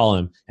right, I'll call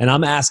him. And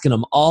I'm asking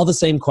them all the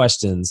same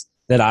questions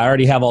that I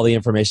already have all the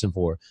information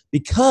for,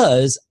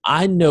 because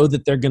I know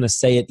that they're going to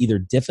say it either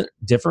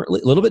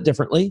differently, a little bit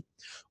differently,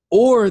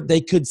 or they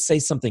could say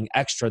something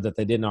extra that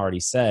they didn't already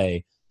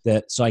say,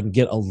 that so I can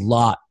get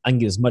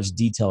as much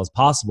detail as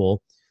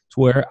possible to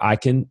where I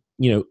can,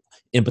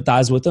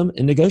 empathize with them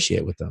and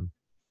negotiate with them.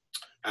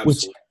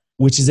 Absolutely.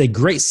 Which is a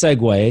great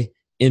segue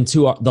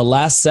into the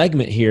last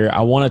segment here.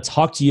 I want to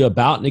talk to you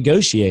about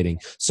negotiating.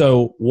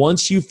 So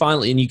once you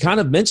finally, and you kind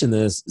of mentioned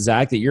this,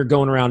 Zach, that you're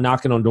going around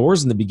knocking on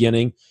doors in the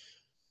beginning.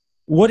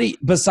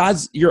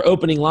 Besides your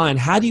opening line,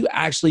 how do you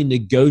actually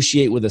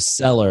negotiate with a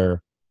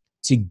seller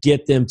to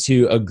get them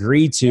to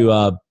agree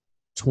to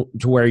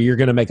where you're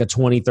going to make a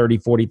 $20,000,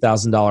 $30,000,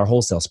 $40,000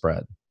 wholesale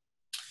spread?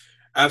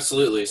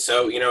 Absolutely.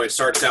 So, it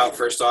starts out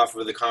first off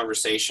with a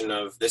conversation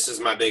of, this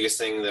is my biggest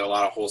thing that a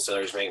lot of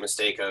wholesalers make a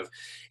mistake of,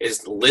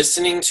 is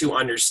listening to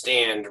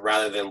understand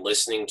rather than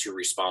listening to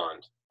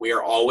respond. We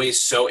are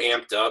always so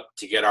amped up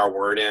to get our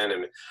word in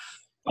and,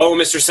 oh,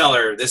 Mr.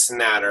 Seller, this and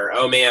that, or,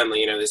 oh man,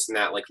 this and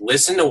that. Like,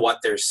 listen to what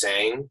they're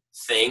saying,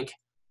 think,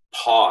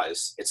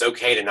 pause. It's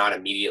okay to not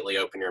immediately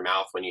open your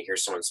mouth when you hear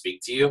someone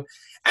speak to you,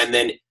 and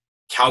then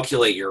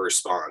calculate your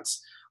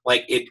response.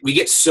 Like, we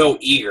get so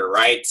eager,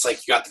 right? It's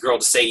like you got the girl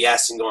to say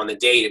yes and go on the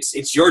date.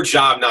 It's your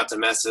job not to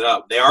mess it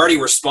up. They already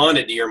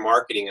responded to your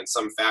marketing in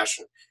some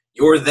fashion.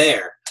 You're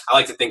there. I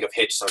like to think of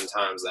Hitch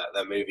sometimes,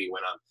 that movie,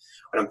 when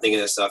I'm thinking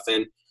of this stuff.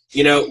 And,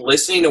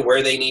 listening to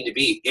where they need to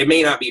be. It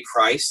may not be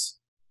price.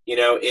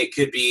 It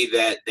could be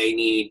that they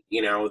need,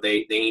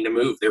 they need to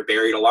move. They're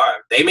buried alive.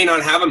 They may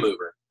not have a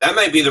mover. That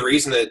might be the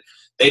reason that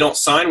they don't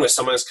sign with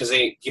someone, is because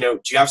they, do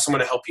you have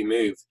someone to help you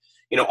move?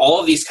 All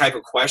of these type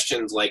of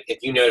questions, like if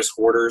you notice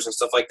hoarders and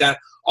stuff like that,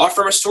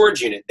 offer them a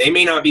storage unit. They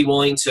may not be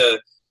willing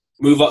to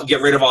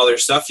get rid of all their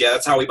stuff. Yeah,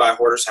 that's how we buy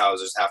hoarders'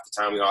 houses. Half the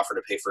time we offer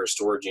to pay for a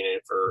storage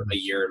unit for a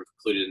year and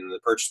included in the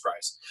purchase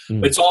price.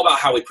 But it's all about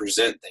how we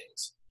present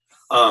things.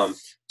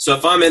 So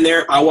if I'm in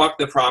there, I walk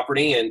the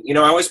property, and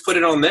I always put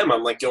it on them.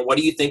 I'm like, what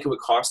do you think it would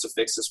cost to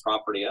fix this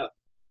property up?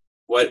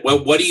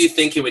 What do you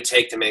think it would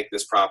take to make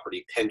this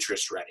property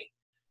Pinterest ready?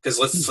 Because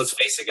let's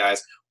face it,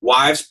 guys,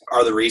 wives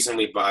are the reason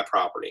we buy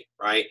property,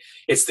 right?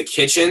 It's the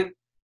kitchen,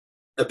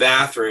 the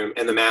bathroom,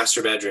 and the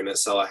master bedroom that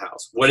sell a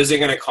house. What is it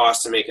going to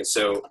cost to make it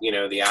so,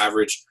 the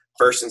average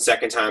first and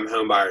second time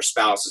home buyer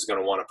spouse is going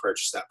to want to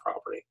purchase that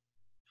property?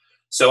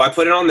 So I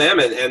put it on them,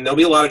 and there'll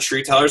be a lot of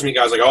true tellers. And you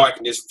guys are like, oh, I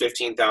can do this for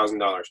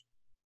 $15,000.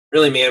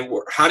 Really, man,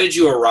 how did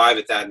you arrive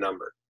at that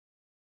number?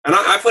 And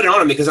I put it on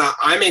them because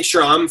I make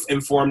sure I'm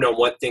informed on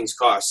what things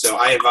cost. So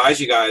I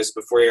advise you guys,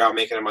 before you're out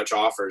making a bunch of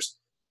offers,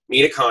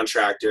 meet a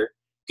contractor,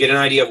 get an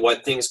idea of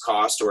what things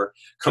cost, or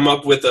come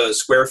up with a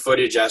square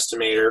footage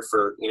estimator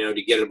for,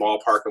 to get a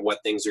ballpark of what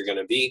things are going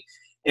to be,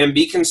 and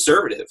be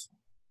conservative.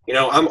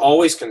 I'm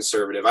always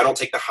conservative. I don't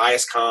take the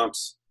highest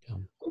comps. I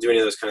don't do any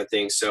of those kind of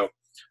things. So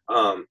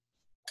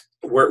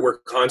we're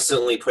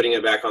constantly putting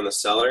it back on the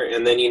seller.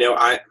 And then,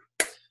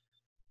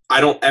 I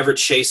don't ever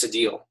chase a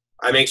deal.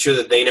 I make sure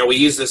that they know. We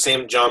use the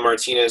same John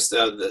Martinez,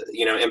 the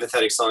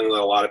empathetic selling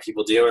that a lot of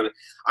people do. And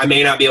I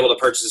may not be able to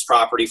purchase this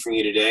property from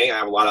you today. I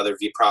have a lot of other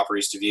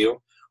properties to view.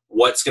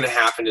 What's going to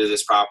happen to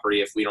this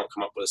property if we don't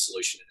come up with a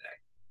solution today?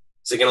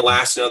 Is it going to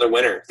last another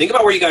winter? Think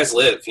about where you guys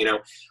live.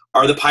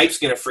 Are the pipes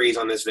going to freeze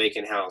on this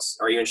vacant house?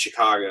 Are you in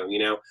Chicago?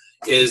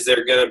 Is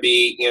there going to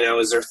be,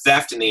 is there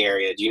theft in the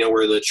area? Do you know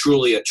where it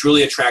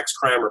truly attracts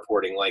crime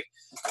reporting? Like,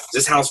 is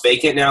this house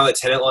vacant now that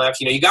tenant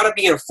left? You got to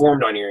be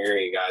informed on your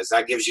area, guys.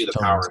 That gives you the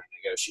power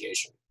in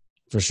negotiation.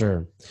 For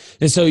sure.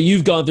 And so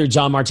you've gone through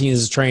John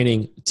Martinez's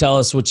training. Tell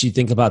us what you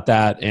think about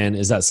that. And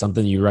is that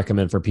something you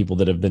recommend for people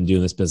that have been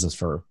doing this business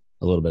for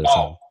a little bit of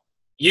time?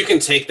 You can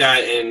take that,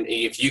 and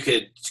if you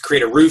could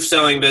create a roof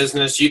selling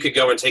business, you could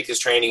go and take this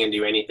training and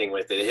do anything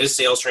with it. His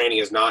sales training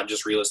is not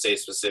just real estate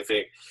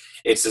specific.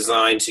 It's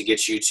designed to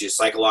get you to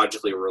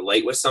psychologically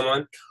relate with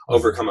someone,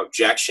 overcome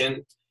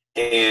objection,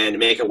 and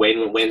make a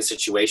win-win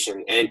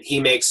situation. And he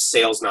makes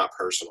sales not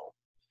personal,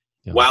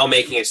 while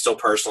making it still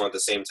personal at the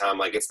same time.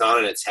 Like, it's not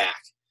an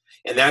attack.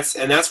 And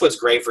that's what's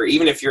great for,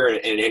 even if you're an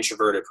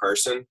introverted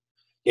person.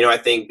 I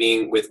think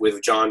being with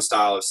John's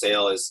style of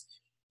sale is,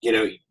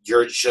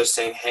 you're just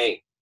saying,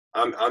 hey,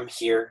 I'm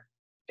here,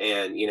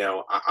 and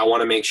I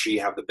want to make sure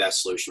you have the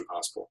best solution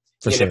possible.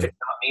 If it's not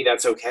me,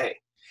 that's okay.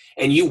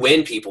 And you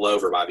win people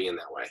over by being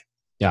that way.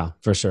 Yeah,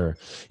 for sure.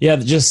 Yeah,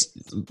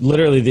 just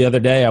literally the other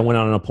day I went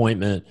on an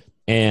appointment,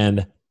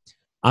 and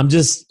I'm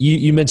just,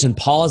 you mentioned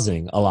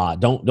pausing a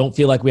lot. Don't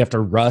feel like we have to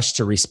rush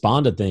to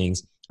respond to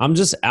things. I'm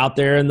just out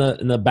there in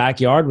the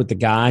backyard with the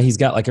guy. He's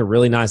got like a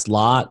really nice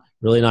lot,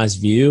 really nice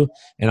view,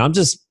 and I'm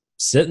just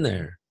sitting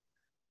there.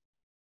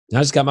 I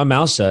just got my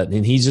mouth shut,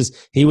 and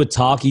he would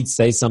talk. He'd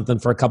say something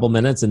for a couple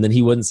minutes, and then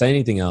he wouldn't say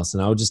anything else.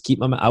 And I would just keep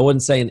I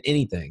wasn't saying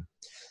anything.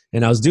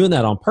 And I was doing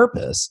that on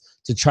purpose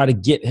to try to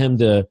get him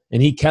to, and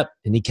he kept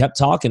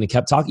talking and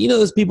kept talking.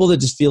 Those people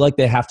that just feel like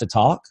they have to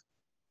talk.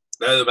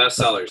 They're the best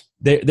sellers.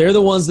 They're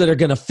the ones that are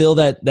going to fill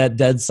that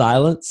dead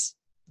silence.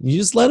 You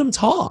just let them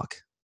talk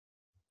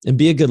and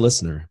be a good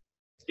listener.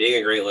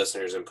 Being a great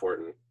listener is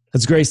important.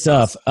 That's great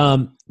stuff.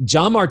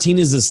 John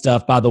Martinez's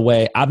stuff, by the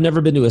way, I've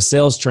never been to a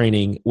sales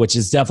training, which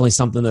is definitely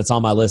something that's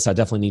on my list. I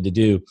definitely need to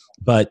do,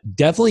 but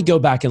definitely go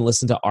back and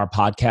listen to our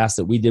podcast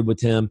that we did with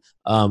him.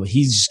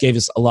 He just gave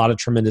us a lot of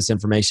tremendous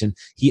information.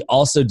 He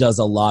also does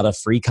a lot of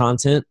free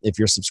content. If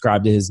you're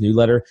subscribed to his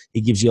newsletter,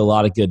 he gives you a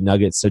lot of good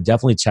nuggets. So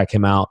definitely check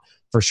him out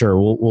for sure.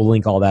 We'll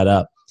link all that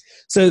up.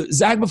 So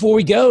Zach, before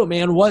we go,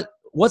 man,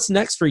 what's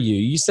next for you?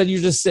 You said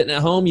you're just sitting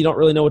at home. You don't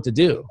really know what to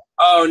do.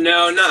 Oh,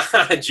 no,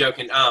 not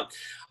joking.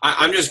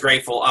 I'm just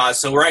grateful.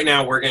 So right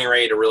now we're getting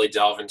ready to really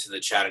delve into the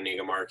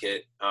Chattanooga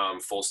market,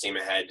 full steam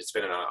ahead. It's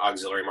been an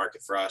auxiliary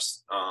market for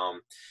us.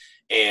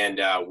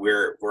 And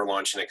we're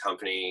launching a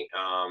company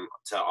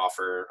to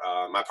offer,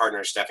 my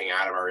partner is stepping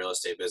out of our real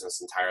estate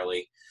business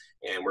entirely.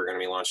 And we're going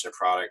to be launching a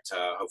product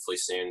hopefully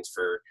soon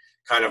for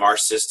kind of our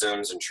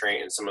systems and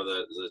train some of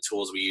the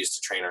tools we use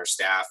to train our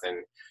staff and,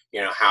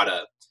 how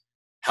to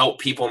help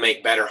people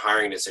make better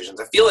hiring decisions.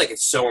 I feel like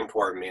it's so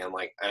important, man.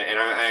 Like, and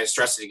I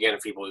stress it again,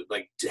 if people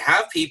like to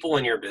have people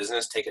in your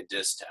business take a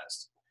DISC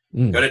test.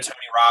 Go to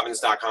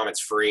TonyRobbins.com. It's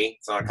free.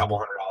 It's not a couple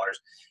 $100.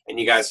 And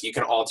you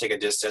can all take a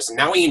DISC test. And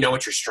now you know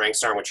what your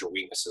strengths are and what your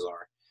weaknesses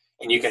are.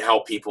 And you can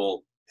help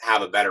people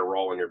have a better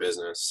role in your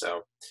business.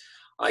 So,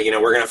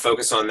 we're going to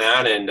focus on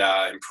that and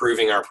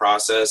improving our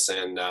process.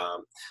 And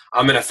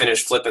I'm going to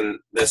finish flipping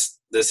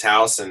this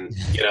house and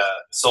get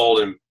sold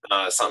and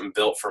something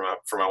built for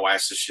my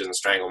wife so she doesn't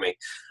strangle me.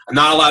 I'm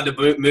not allowed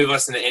to move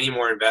us into any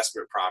more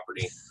investment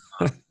property.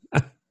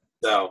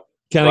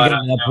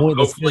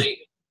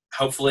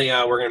 Hopefully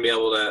we're going to be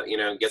able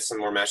to, get some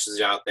more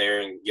messages out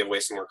there and give away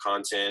some more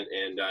content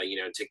and,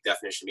 take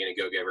definition of being a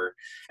go-giver.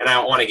 And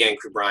I want to, again,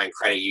 Brian,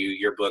 credit you.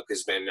 Your book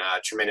has been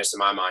tremendous in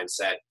my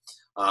mindset.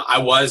 I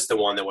was the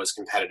one that was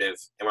competitive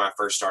when I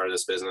first started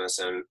this business,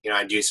 and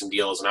I'd do some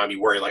deals and I'd be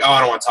worried like, oh, I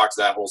don't want to talk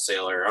to that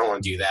wholesaler. I don't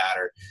want to do that.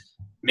 Or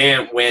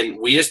man,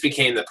 when we just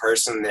became the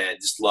person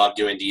that just loved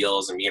doing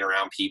deals and being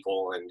around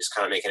people and just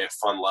kind of making it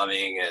fun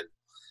loving, and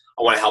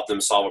I want to help them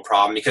solve a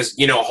problem because,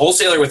 a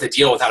wholesaler with a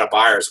deal without a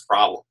buyer is a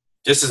problem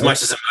just as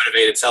much as a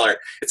motivated seller.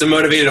 It's a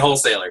motivated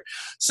wholesaler.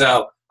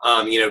 So,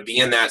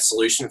 being that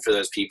solution for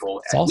those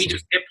people, awesome.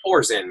 It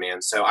pours in,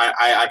 man. So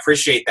I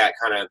appreciate that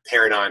kind of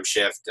paradigm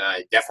shift.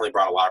 It definitely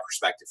brought a lot of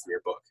perspective from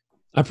your book.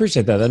 I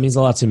appreciate that. That means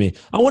a lot to me.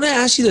 I want to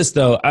ask you this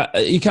though.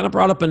 You kind of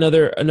brought up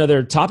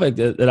another topic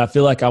that I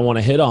feel like I want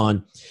to hit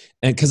on.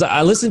 And because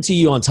I listened to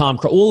you on Tom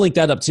Kroll, we'll link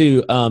that up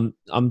too. I'm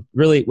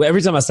really,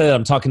 every time I say that,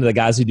 I'm talking to the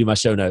guys who do my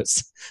show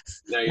notes.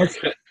 No, you're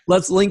good.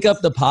 Let's link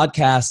up the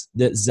podcast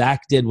that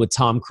Zach did with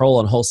Tom Kroll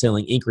on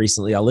Wholesaling Inc.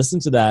 recently. I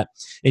listened to that,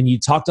 and you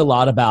talked a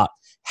lot about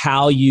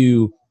how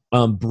you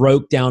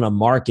broke down a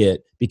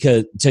market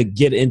because to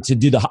get into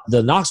do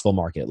the Knoxville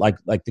market. Like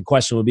the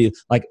question would be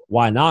like,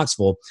 why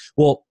Knoxville?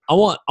 Well, I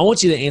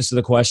want you to answer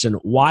the question,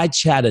 why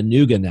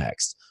Chattanooga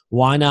next?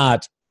 Why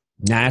not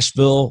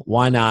Nashville?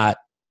 Why not,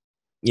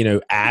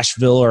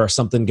 Asheville or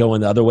something going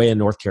the other way in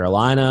North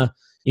Carolina?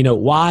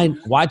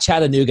 Why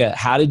Chattanooga?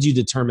 How did you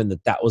determine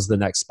that was the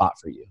next spot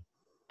for you?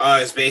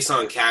 It's based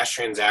on cash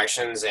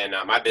transactions, and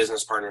my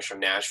business partner's from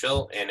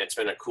Nashville, and it's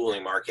been a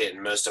cooling market,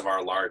 and most of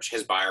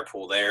his buyer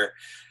pool there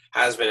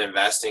has been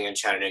investing in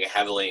Chattanooga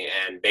heavily,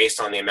 and based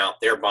on the amount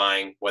they're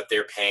buying, what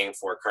they're paying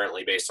for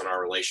currently based on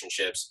our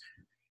relationships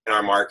and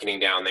our marketing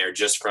down there,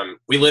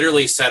 we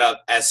literally set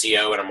up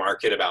SEO in a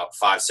market about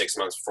 5-6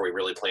 months before we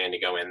really planned to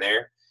go in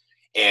there.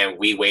 And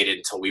we waited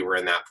until we were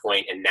in that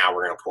point, and now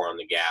we're going to pour on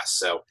the gas.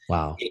 So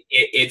wow,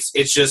 it's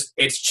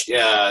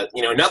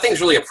nothing's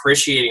really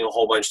appreciating a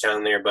whole bunch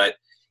down there, but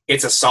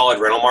it's a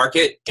solid rental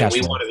market, and we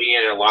want to be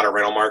in a lot of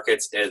rental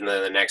markets in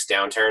the next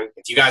downturn.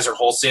 If you guys are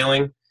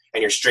wholesaling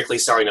and you're strictly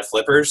selling to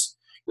flippers,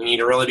 you need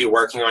to really be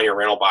working on your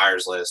rental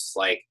buyers list.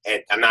 Like,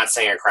 I'm not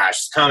saying a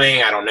crash is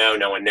coming. I don't know.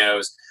 No one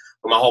knows.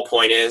 But my whole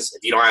point is,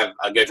 if you don't have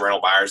a good rental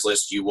buyers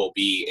list, you will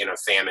be in a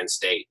famine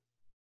state.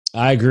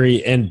 I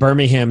agree. And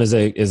Birmingham is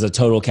a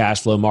total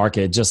cash flow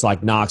market, just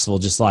like Knoxville,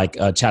 just like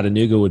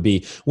Chattanooga would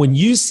be. When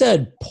you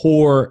said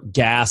pour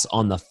gas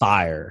on the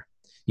fire,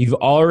 you've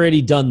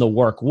already done the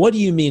work. What do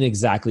you mean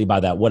exactly by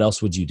that? What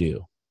else would you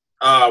do?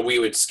 We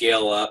would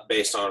scale up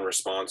based on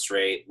response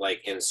rate,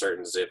 like in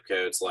certain zip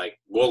codes. Like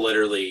we'll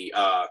literally,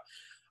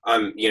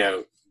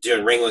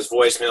 doing ringless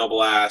voicemail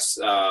blasts,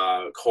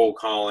 cold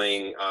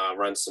calling,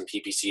 run some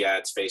PPC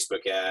ads,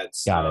 Facebook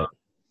ads. Got it.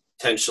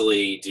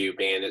 Potentially do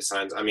bandit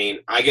signs. I mean,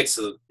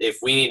 if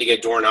we need to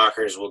get door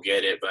knockers, we'll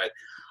get it. But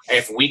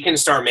if we can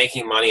start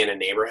making money in a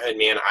neighborhood,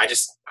 man, I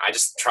just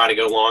try to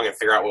go long and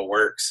figure out what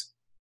works.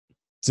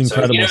 It's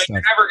incredible stuff.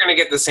 You're never going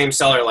to get the same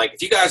seller. Like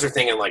if you guys are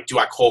thinking like, do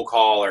I cold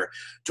call or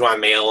do I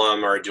mail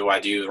them or do I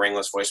do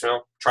ringless voicemail?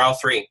 Try all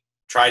three.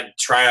 Try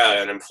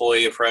an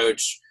employee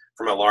approach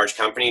from a large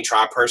company.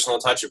 Try a personal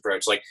touch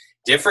approach. Like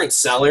different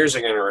sellers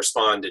are going to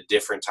respond to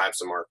different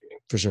types of marketing.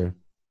 For sure.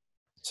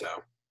 So.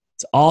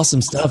 It's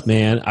awesome stuff,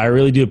 man. I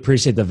really do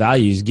appreciate the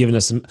values giving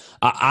us some.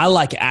 I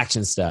like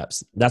action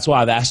steps. That's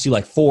why I've asked you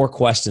like 4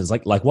 questions.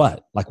 Like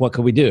what? Like what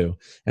could we do?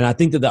 And I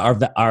think that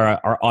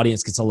our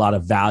audience gets a lot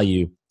of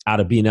value out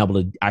of being able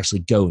to actually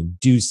go and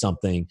do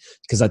something.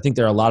 Because I think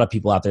there are a lot of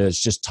people out there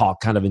that's just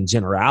talk kind of in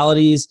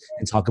generalities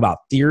and talk about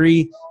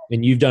theory.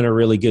 And you've done a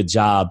really good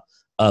job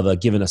of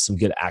giving us some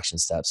good action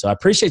steps. So I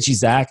appreciate you,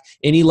 Zach.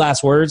 Any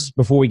last words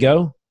before we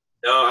go?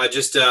 No, I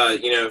just,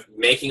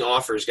 making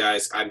offers,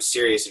 guys. I'm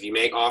serious. If you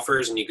make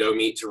offers and you go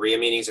meet to REIA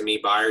meetings and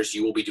meet buyers,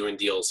 you will be doing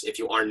deals. If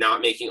you are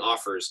not making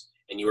offers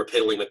and you are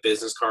piddling with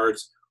business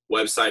cards,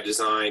 website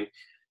design,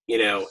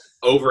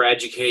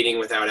 over-educating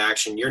without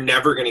action, you're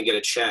never going to get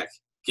a check.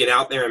 Get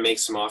out there and make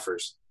some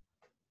offers.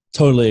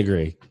 Totally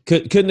agree.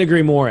 Couldn't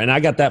agree more. And I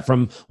got that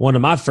from one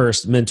of my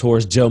first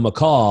mentors, Joe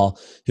McCall,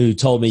 who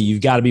told me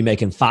you've got to be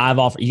making 5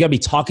 offers. You got to be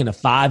talking to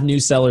 5 new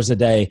sellers a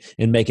day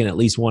and making at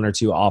least 1 or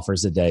 2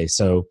 offers a day.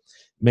 So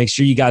make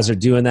sure you guys are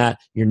doing that.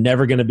 You're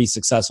never going to be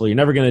successful. You're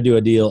never going to do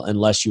a deal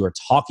unless you are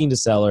talking to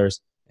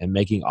sellers and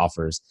making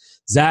offers.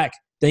 Zach,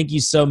 thank you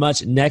so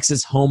much.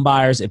 Nexus Home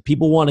Buyers, if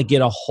people want to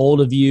get a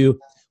hold of you,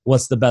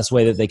 what's the best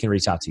way that they can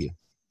reach out to you?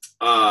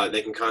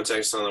 They can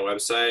contact us on the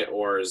website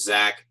or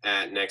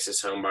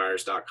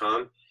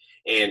zach@nexushomebuyers.com.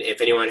 And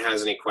if anyone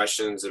has any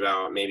questions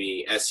about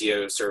maybe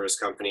SEO service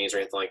companies or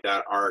anything like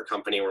that, our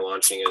company we're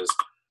launching is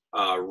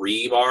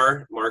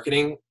Rebar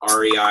Marketing,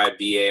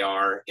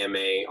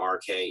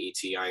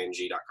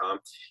 REIBARMARKETING.com.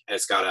 And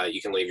it's got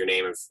you can leave your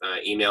name and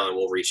email, and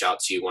we'll reach out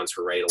to you once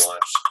we're ready to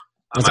launch.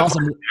 That's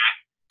awesome.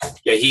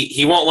 Yeah,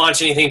 he won't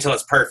launch anything until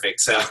it's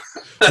perfect. So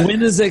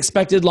when is the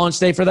expected launch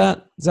date for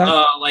that, Zach?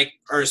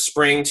 Or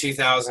spring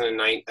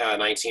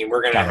 2019.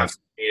 We're going to have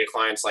some data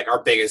clients. Like,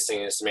 our biggest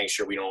thing is to make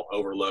sure we don't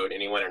overload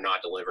anyone or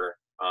not deliver.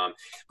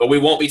 But we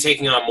won't be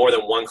taking on more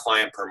than 1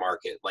 client per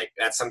market. Like,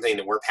 that's something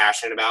that we're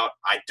passionate about.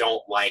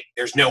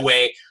 There's no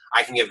way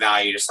I can give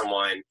value to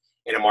someone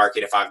in a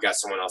market if I've got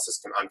someone else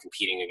I'm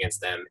competing against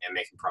them and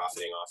making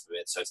profiting off of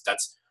it. So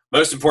that's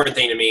most important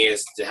thing to me,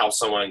 is to help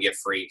someone get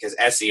free, because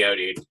SEO,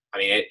 dude, I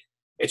mean,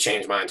 it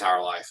changed my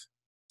entire life.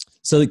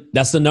 So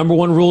that's the number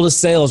 1 rule to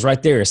sales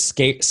right there,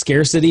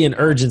 scarcity and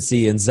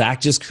urgency. And Zach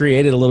just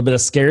created a little bit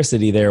of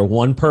scarcity there,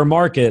 1 per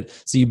market.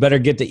 So you better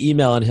get to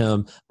emailing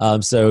him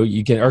so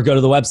you can, or go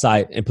to the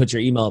website and put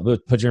your email,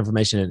 put your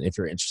information in if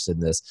you're interested in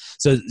this.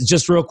 So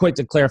just real quick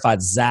to clarify,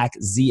 Zach,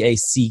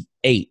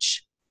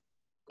 ZACH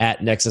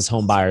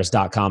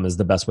 @nexushomebuyers.com is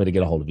the best way to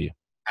get a hold of you.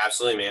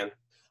 Absolutely, man.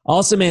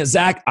 Awesome, man.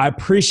 Zach, I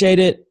appreciate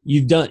it.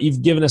 You've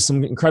given us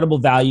some incredible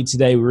value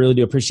today. We really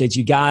do appreciate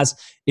you guys.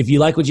 If you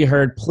like what you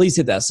heard, please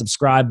hit that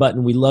subscribe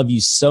button. We love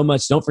you so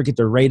much. Don't forget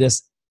to rate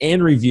us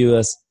and review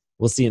us.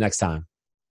 We'll see you next time.